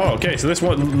any. Oh, okay, so this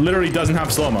one literally doesn't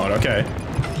have slow mode. Okay.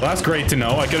 Well, that's great to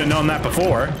know. I could have known that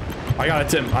before. I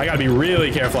gotta be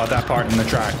really careful at that part in the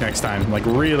track next time. Like,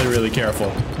 really, really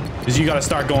careful. Because you gotta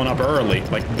start going up early.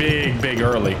 Like, big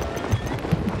early.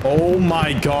 Oh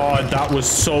my god, that was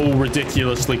so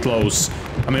ridiculously close.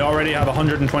 And we already have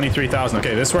 123,000.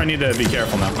 Okay, this is where I need to be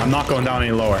careful now. I'm not going down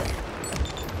any lower.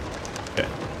 Okay.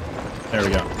 There we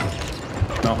go.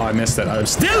 No, I missed it. I'm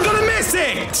still gonna miss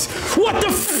it! What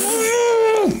the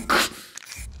fuck?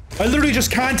 I literally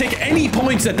just can't take any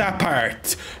points at that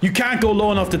part. You can't go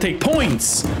low enough to take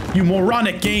points, you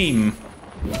moronic game.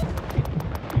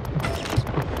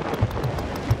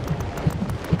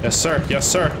 Yes, sir. Yes,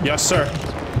 sir. Yes, sir.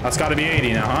 That's got to be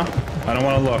 80 now, huh? I don't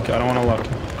want to look. I don't want to look.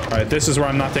 All right, this is where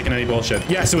I'm not taking any bullshit.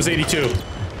 Yes, it was 82.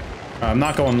 I'm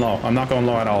not going low. I'm not going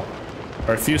low at all.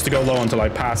 I refuse to go low until I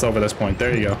pass over this point.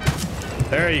 There you go.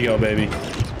 There you go, baby.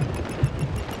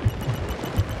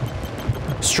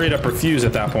 Straight up refuse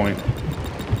at that point.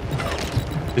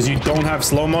 Because you don't have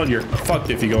slow mode, you're fucked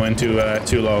if you go into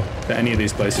too low to any of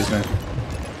these places, man.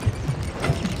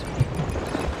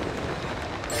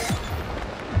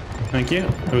 Thank you.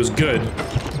 It was good.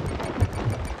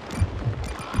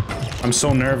 I'm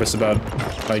so nervous about,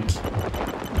 like,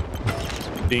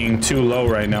 being too low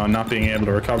right now and not being able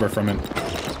to recover from it.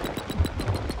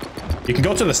 You can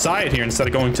go to the side here instead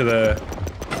of going to the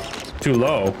too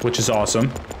low, which is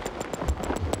awesome.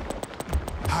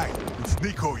 Hi, it's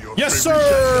Nico, your yes,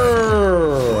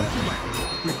 sir!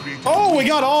 Oh, we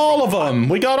got all of them.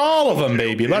 We got all of them,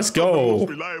 baby. Let's go.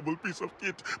 Reliable piece of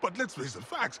kit, but let's face the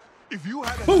facts. If you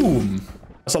had boom.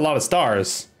 That's a lot of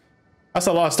stars. That's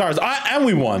a lot of stars. And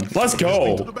we won. Let's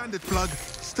go. To the bandit plug,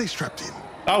 stay strapped in.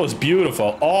 That was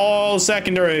beautiful. All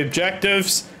secondary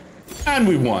objectives. And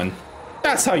we won.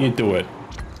 That's how you do it.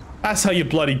 That's how you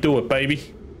bloody do it,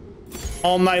 baby.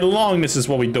 All night long, this is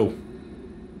what we do.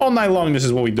 All night long, this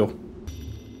is what we do.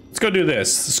 Let's go do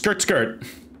this. Skirt, skirt.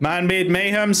 Man-made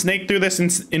mayhem snake through this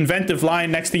inventive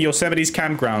line next to Yosemite's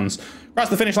campgrounds. Cross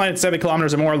the finish line at 7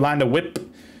 kilometers or more, land a whip,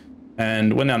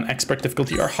 and win on expert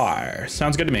difficulty or higher.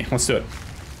 Sounds good to me. Let's do it.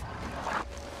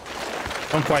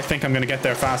 Don't quite think I'm gonna get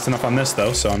there fast enough on this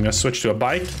though, so I'm gonna switch to a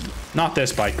bike. Not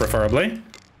this bike, preferably.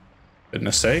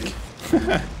 Goodness sake.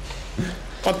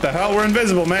 What the hell? We're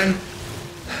invisible, man.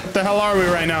 What the hell are we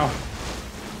right now?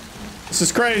 This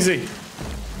is crazy.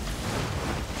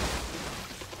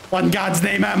 What in God's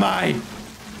name am I?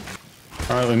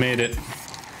 All right, we made it.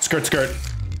 Skirt, skirt.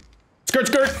 Skirt,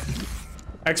 skirt.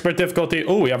 Expert difficulty.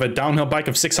 Oh, we have a downhill bike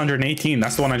of 618.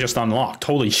 That's the one I just unlocked.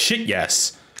 Holy shit,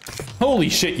 yes. Holy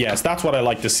shit, yes. That's what I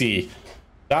like to see.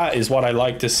 That is what I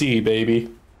like to see, baby.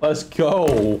 Let's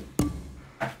go.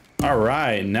 All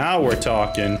right, now we're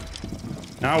talking.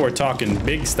 Now we're talking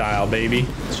big style, baby.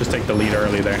 Let's just take the lead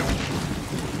early there.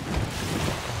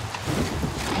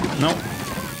 Nope.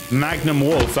 Magnum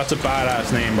Wolf. That's a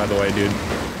badass name, by the way, dude.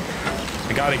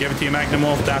 I gotta give it to you, Magnum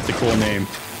Wolf. That's a cool name.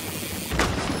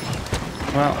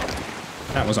 Well,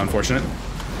 that was unfortunate.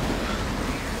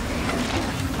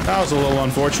 That was a little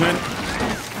unfortunate.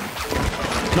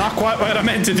 Not quite what I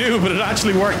meant to do, but it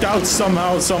actually worked out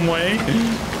somehow, some way.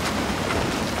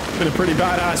 Been a pretty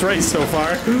badass race so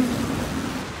far.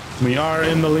 We are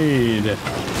in the lead.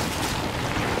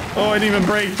 Oh, I didn't even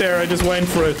brake there. I just went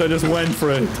for it. I just went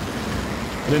for it.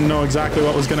 I didn't know exactly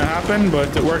what was going to happen,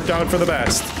 but it worked out for the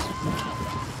best.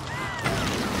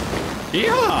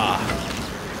 Yeah.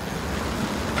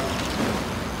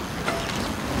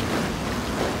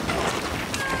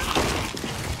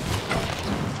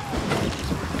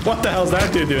 What the hell's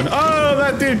that dude doing? Oh,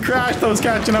 that dude crashed. That was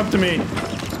catching up to me.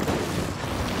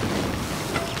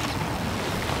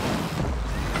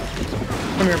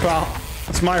 Come here, pal.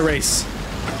 It's my race.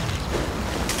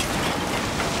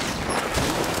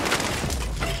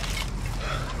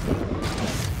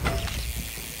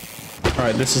 All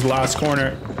right, this is last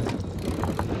corner.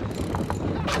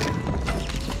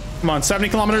 Come on, 70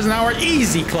 kilometers an hour.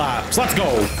 Easy claps. Let's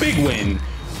go. Big win.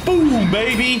 Boom,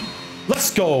 baby.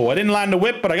 Let's go. I didn't land a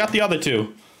whip, but I got the other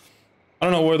two. I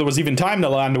don't know where there was even time to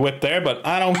land a whip there, but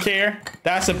I don't care.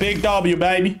 That's a big W,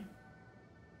 baby.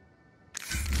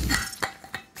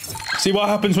 See what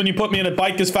happens when you put me in a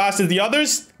bike as fast as the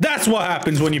others? That's what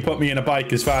happens when you put me in a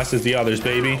bike as fast as the others,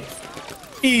 baby.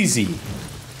 Easy.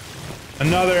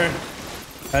 Another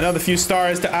few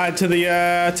stars to add to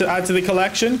the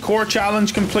collection. Core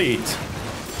challenge complete.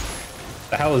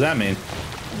 The hell does that mean?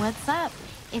 What's up?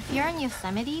 If you're in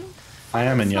Yosemite, I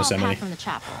am in Yosemite. Path from the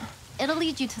chapel. It'll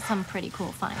lead you to some pretty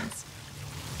cool finds.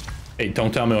 Hey,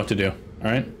 don't tell me what to do. All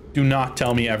right? Do not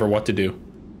tell me ever what to do.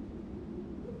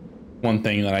 One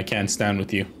thing that I can't stand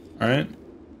with you. All right?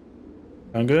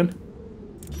 Sound good?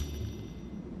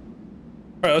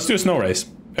 All right, let's do a snow race.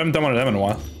 We haven't done one of them in a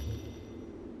while.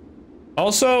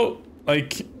 Also,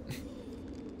 like,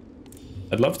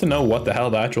 I'd love to know what the hell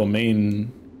the actual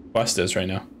main quest is right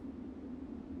now.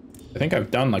 I think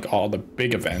I've done like all the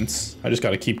big events. I just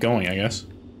gotta keep going, I guess.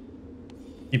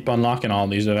 Keep unlocking all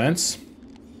these events.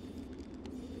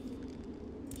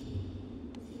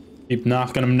 Keep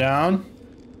knocking them down.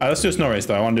 Alright, let's do a snow race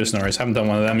though. I want to do a snow race. Haven't done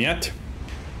one of them yet.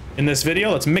 In this video,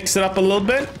 let's mix it up a little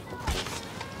bit.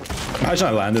 Imagine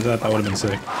I landed that. That would have been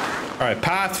sick. Alright,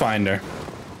 Pathfinder.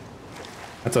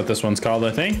 That's what this one's called, I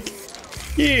think.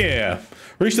 Yeah.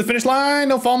 Reach the finish line.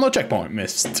 No fall, no checkpoint.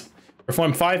 Missed.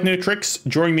 Perform 5 new tricks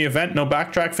during the event. No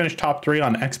backtrack. Finish top 3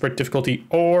 on expert difficulty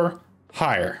or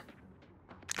higher.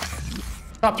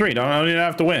 Top 3. Don't even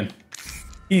have to win.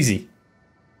 Easy.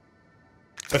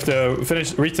 Have to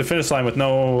reach the finish line with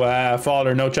no fall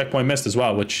or no checkpoint missed as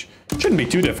well, which shouldn't be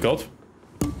too difficult.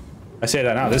 I say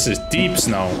that now. This is deep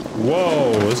snow.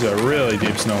 Whoa, this is a really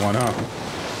deep snow one, huh?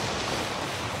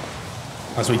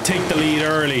 As we take the lead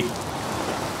early.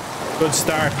 Good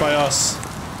start by us.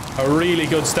 A really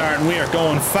good start, and we are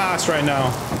going fast right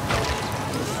now.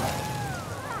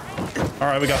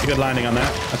 Alright, we got the good landing on that.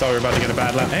 I thought we were about to get a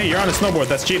bad land. Hey, you're on a snowboard.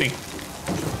 That's cheating.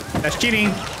 That's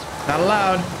cheating. Not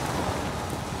allowed.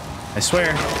 I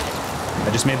swear. I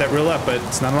just made that rule up, but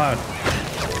it's not allowed.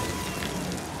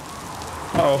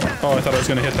 Uh-oh. Oh, I thought I was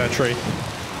going to hit that tree.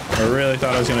 I really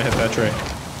thought I was going to hit that tree.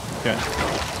 Okay.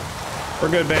 We're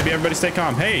good, baby. Everybody stay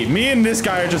calm. Hey, me and this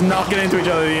guy are just knocking into each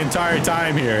other the entire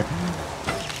time here.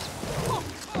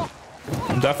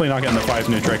 I'm definitely not getting the 5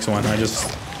 new tricks one. I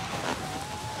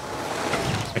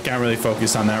can't really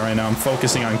focus on that right now. I'm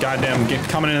focusing on goddamn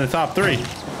coming in the top 3.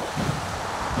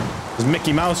 Because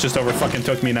Mickey Mouse just over fucking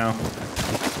took me now.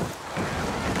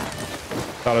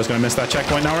 Thought I was gonna miss that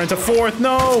checkpoint. Now we're into 4th.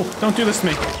 No! Don't do this to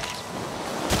me.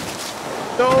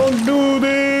 Don't do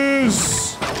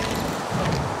this!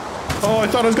 Oh, I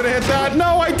thought I was gonna hit that.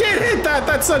 No, I did hit that!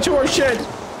 That's such horse shit!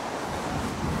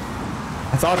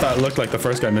 I thought that looked like the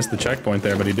first guy missed the checkpoint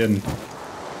there, but he didn't.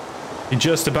 He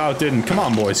just about didn't. Come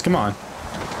on, boys. Come on.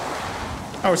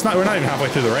 Oh, we're not even halfway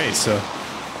through the race, so...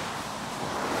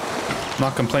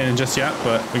 Not complaining just yet,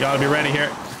 but we gotta be ready here.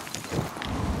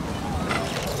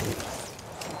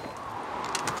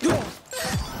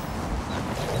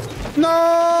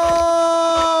 No!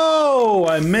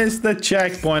 I missed the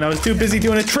checkpoint. I was too busy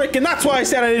doing a trick, and that's why I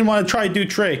said I didn't want to try to do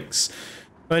tricks.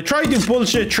 When I try to do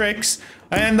bullshit tricks,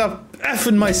 I end up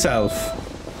effing myself.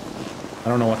 I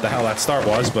don't know what the hell that start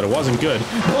was, but it wasn't good.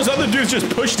 Those other dudes just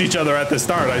pushed each other at the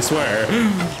start, I swear.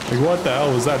 Like, what the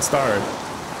hell was that start?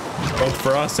 Both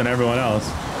for us and everyone else.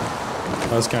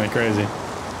 That was kind of crazy.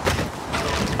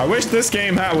 I wish this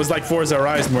game was like Forza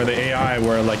Horizon, where the AI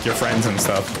were like your friends and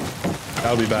stuff.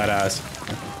 That would be badass.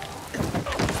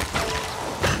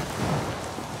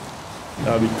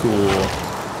 That would be cool.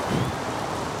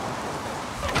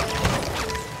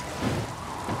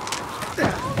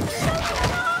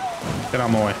 Get out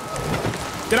of my way.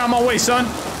 Get out of my way, son.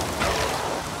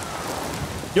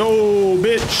 Yo,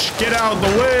 bitch, get out of the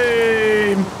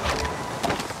way.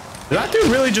 Did that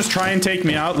dude really just try and take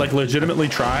me out? Like, legitimately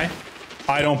try?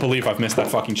 I don't believe I've missed that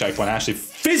fucking checkpoint. I actually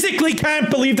physically can't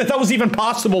believe that was even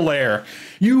possible there.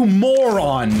 You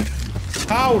moron.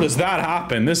 How does that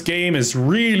happen? This game is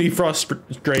really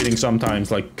frustrating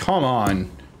sometimes. Like, come on.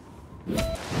 I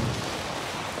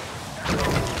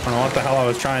don't know what the hell I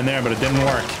was trying there, but it didn't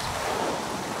work.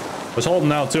 I was holding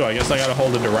L2. I guess I gotta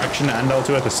hold the direction and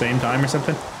L2 at the same time or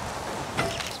something.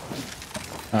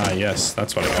 Ah, yes.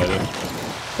 That's what I gotta do.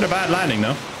 Bit of bad landing,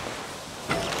 though.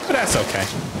 But that's okay.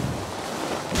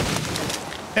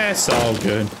 It's all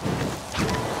good.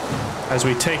 As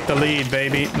we take the lead,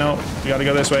 baby. No, we gotta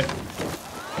go this way.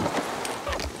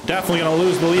 Definitely gonna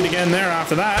lose the lead again there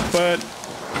after that, but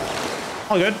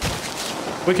all good.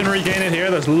 We can regain it here.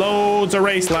 There's loads of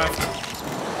race left.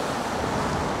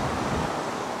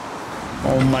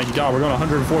 Oh my god, we're going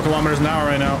 104 kilometers an hour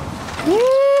right now. Woo!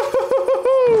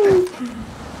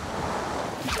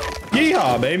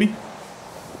 Yeehaw, baby.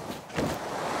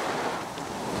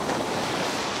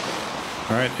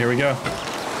 All right, here we go.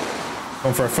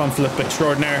 Going for a front flip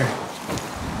extraordinaire.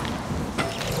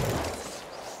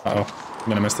 Uh-oh, I'm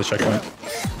gonna miss the checkpoint.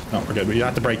 No, we're good. We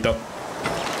have to brake though.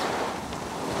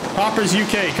 Hoppers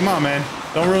UK, come on, man.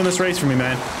 Don't ruin this race for me,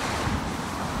 man.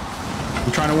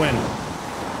 I'm trying to win.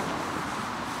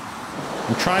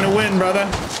 I'm trying to win, brother.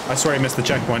 I swear he missed the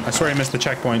checkpoint. I swear he missed the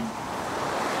checkpoint.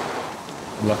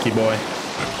 Lucky boy.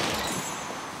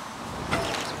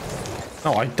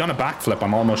 Oh, I've done a backflip.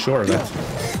 I'm almost sure of it.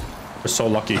 We're so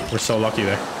lucky. We're so lucky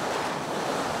there.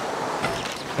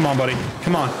 Come on, buddy.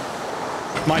 Come on.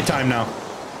 My time now.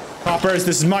 Hoppers,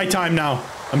 this is my time now.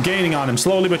 I'm gaining on him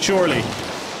slowly but surely.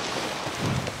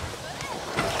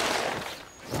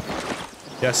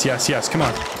 Yes, yes, yes. Come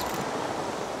on.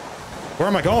 Where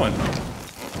am I going?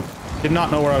 Did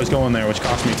not know where I was going there, which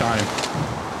cost me time.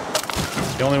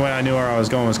 The only way I knew where I was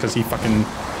going was because he fucking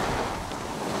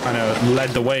kind of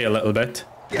led the way a little bit.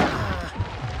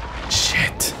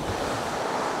 Shit.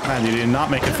 Man, you did not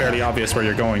make it fairly obvious where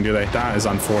you're going, do they? That is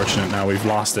unfortunate now. We've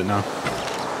lost it now.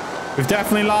 We've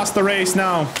definitely lost the race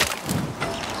now.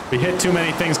 We hit too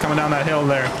many things coming down that hill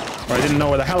there. Or I didn't know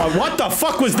where the hell what the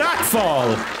fuck was that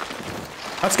fall?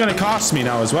 That's gonna cost me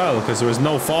now as well, because there was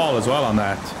no fall as well on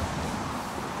that.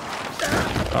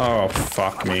 Oh,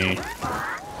 fuck me.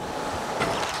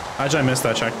 How'd I miss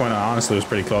that checkpoint? I honestly was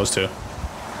pretty close to.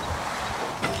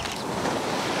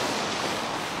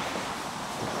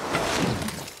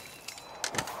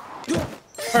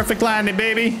 Perfect landing,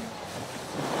 baby.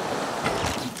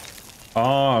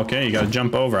 Oh, okay, you gotta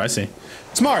jump over, I see.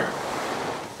 Smart.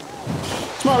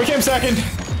 Smart, we came second.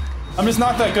 I'm just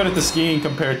not that good at the skiing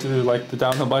compared to like the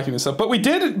downhill biking and stuff, but we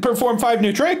did perform 5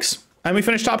 new tricks. And we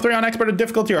finished top 3 on expert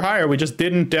difficulty or higher. We just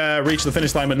didn't reach the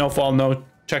finish line with no fall, no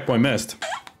checkpoint missed.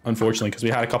 Unfortunately, because we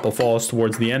had a couple falls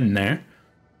towards the end there.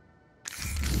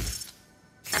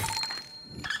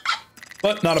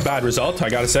 But not a bad result, I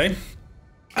gotta say.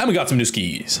 And we got some new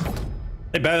skis.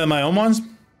 They better than my own ones?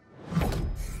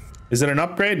 Is it an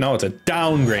upgrade? No, it's a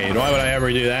downgrade. Why would I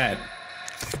ever do that?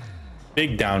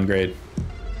 Big downgrade.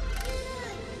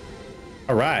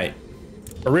 All right.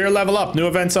 Career level up. New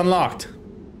events unlocked.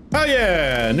 Oh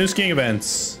yeah, new skiing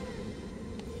events.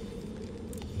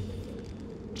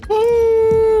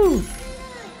 Woo!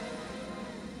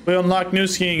 We unlocked new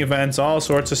skiing events, all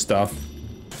sorts of stuff.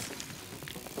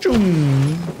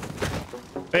 Choom.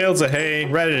 Bales of hay,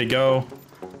 ready to go.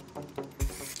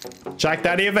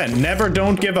 Shackdaddy event. Never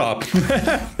don't give up.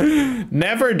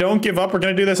 Never don't give up. We're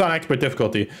gonna do this on expert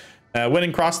difficulty. Winning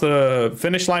across the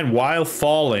finish line while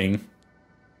falling.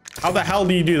 How the hell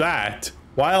do you do that?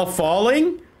 While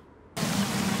falling?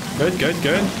 Good, good,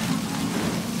 good.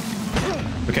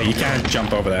 Okay, you can't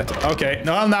jump over that. Okay,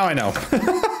 no, now I know.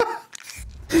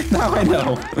 Now I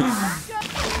know.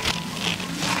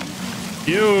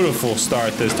 Beautiful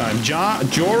start this time.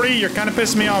 Jory, you're kind of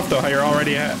pissing me off though, how you're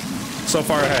already so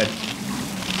far ahead.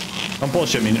 Don't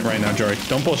bullshit me right now, Jory.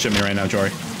 Don't bullshit me right now,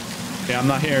 Jory. Okay, I'm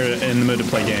not here in the mood to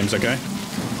play games, okay?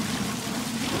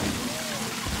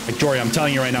 Like, Jory, I'm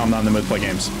telling you right now, I'm not in the mood to play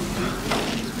games.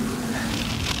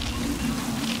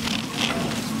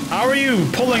 How are you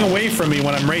pulling away from me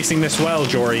when I'm racing this well,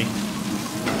 Jory?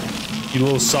 You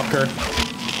little sucker.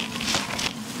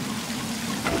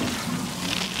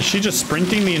 Is she just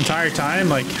sprinting the entire time?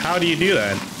 Like, how do you do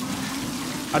that?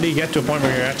 How do you get to a point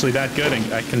where you're actually that good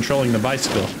at controlling the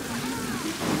bicycle?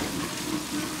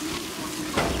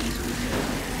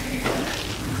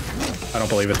 I don't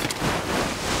believe it.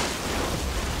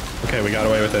 Okay, we got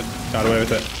away with it. Got away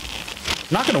with it.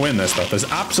 I'm not gonna win this, though. There's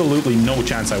absolutely no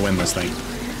chance I win this thing.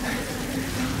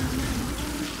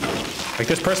 Like,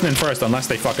 this person in first, unless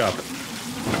they fuck up,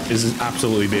 is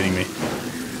absolutely beating me.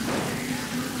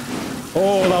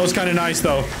 Oh, that was kind of nice,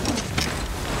 though.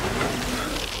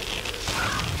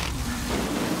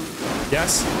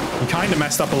 Yes, you kind of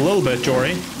messed up a little bit,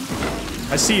 Jory.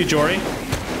 I see you, Jory.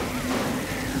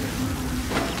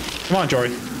 Come on, Jory.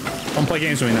 Don't play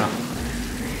games with me now.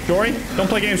 Jory, don't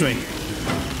play games with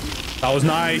me. That was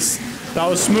nice. That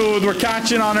was smooth. We're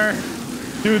catching on her.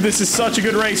 Dude, this is such a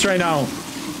good race right now.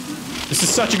 This is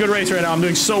such a good race right now. I'm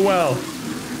doing so well.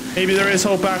 Maybe there is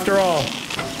hope after all.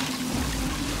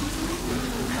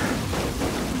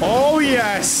 Oh,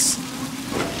 yes.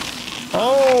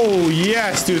 Oh,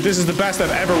 yes, dude. This is the best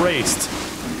I've ever raced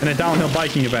in a downhill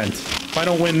biking event. If I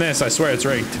don't win this, I swear it's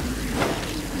rigged.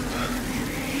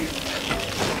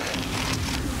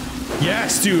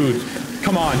 Yes, dude.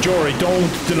 Come on, Jory,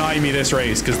 don't deny me this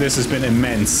race, because this has been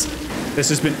immense. This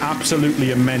has been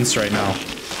absolutely immense right now.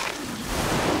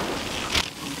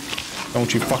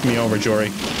 Don't you fuck me over,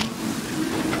 Jory.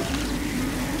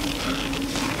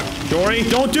 Jory,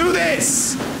 don't do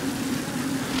this!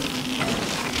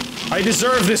 I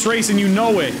deserve this race and you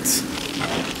know it.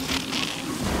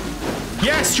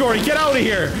 Yes, Jory, get out of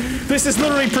here. This is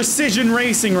literally precision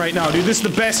racing right now, dude. This is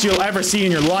the best you'll ever see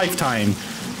in your lifetime.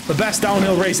 The best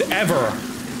downhill race ever.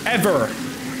 Ever.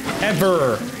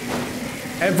 Ever.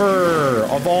 Ever.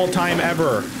 Of all time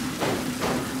ever.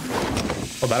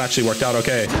 Oh, that actually worked out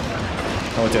okay.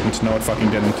 No, it didn't. No, it fucking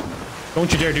didn't.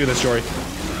 Don't you dare do this, Jory.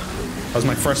 That was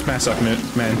my first mess up, man.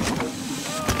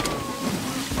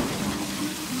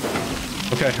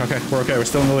 Okay, okay. We're okay. We're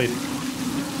still in the lead.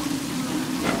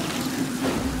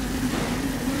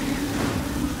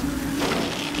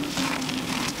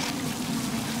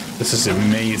 This is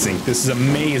amazing. This is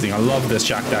amazing. I love this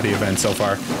Shackdaddy event so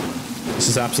far. This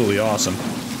is absolutely awesome.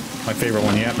 My favorite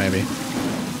one yet, maybe.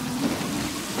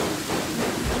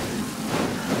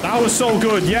 That was so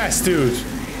good. Yes, dude.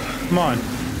 Come on.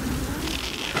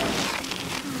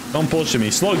 Don't bullshit me.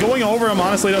 Going over them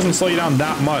honestly doesn't slow you down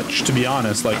that much, to be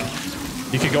honest. Like,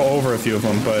 you could go over a few of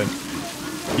them, but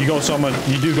you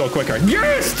do go quicker.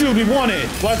 Yes, dude, we won it.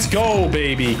 Let's go,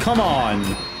 baby. Come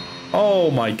on.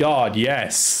 Oh my God,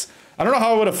 yes. I don't know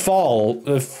how it would have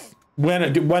fallen when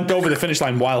it went over the finish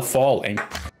line while falling.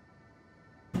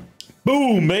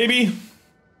 Boom, baby.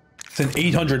 It's an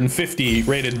 850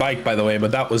 rated bike, by the way,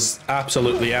 but that was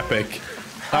absolutely epic.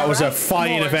 That was a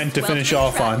fine event to finish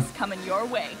off on. Coming your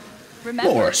way.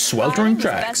 Remember, More sweltering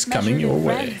tracks coming your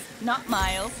way. Not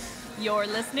Myles. You're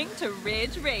listening to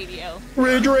Ridge Radio.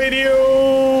 Ridge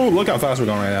Radio! Look how fast we're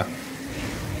going right now.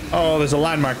 Oh, there's a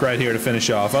landmark right here to finish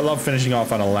off. I love finishing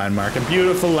off on a landmark. A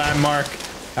beautiful landmark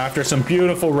after some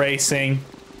beautiful racing.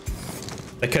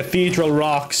 The cathedral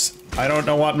rocks. I don't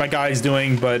know what my guy's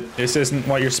doing, but this isn't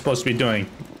what you're supposed to be doing.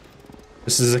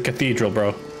 This is a cathedral,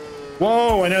 bro.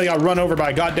 Whoa, I nearly got run over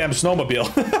by a goddamn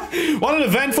snowmobile. What an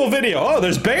eventful video. Oh,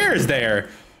 there's bears there.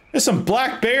 There's some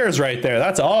black bears right there.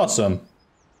 That's awesome.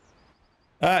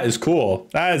 That is cool.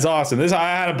 That is awesome. I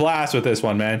had a blast with this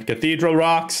one, man. Cathedral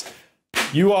rocks.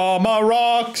 You are my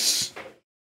rocks.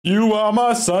 You are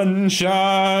my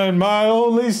sunshine, my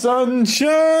only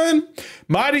sunshine.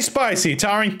 Mighty spicy,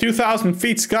 towering 2,000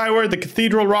 feet skyward, the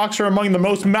cathedral rocks are among the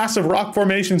most massive rock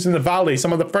formations in the valley.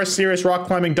 Some of the first serious rock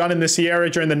climbing done in the Sierra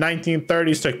during the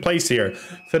 1930s took place here.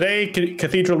 Today,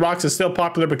 Cathedral Rocks is still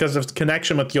popular because of its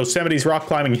connection with Yosemite's rock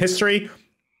climbing history.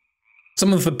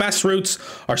 Some of the best routes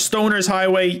are Stoner's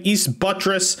Highway, East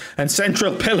Buttress, and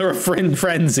Central Pillar of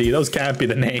Frenzy. Those can't be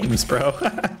the names, bro.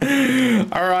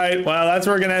 Alright, well, that's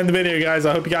where we're going to end the video, guys.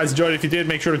 I hope you guys enjoyed it. If you did,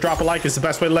 make sure to drop a like. It's the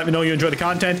best way to let me know you enjoy the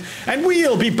content. And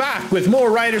we'll be back with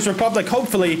more Riders Republic,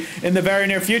 hopefully, in the very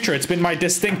near future. It's been my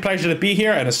distinct pleasure to be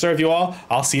here and to serve you all.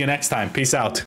 I'll see you next time. Peace out.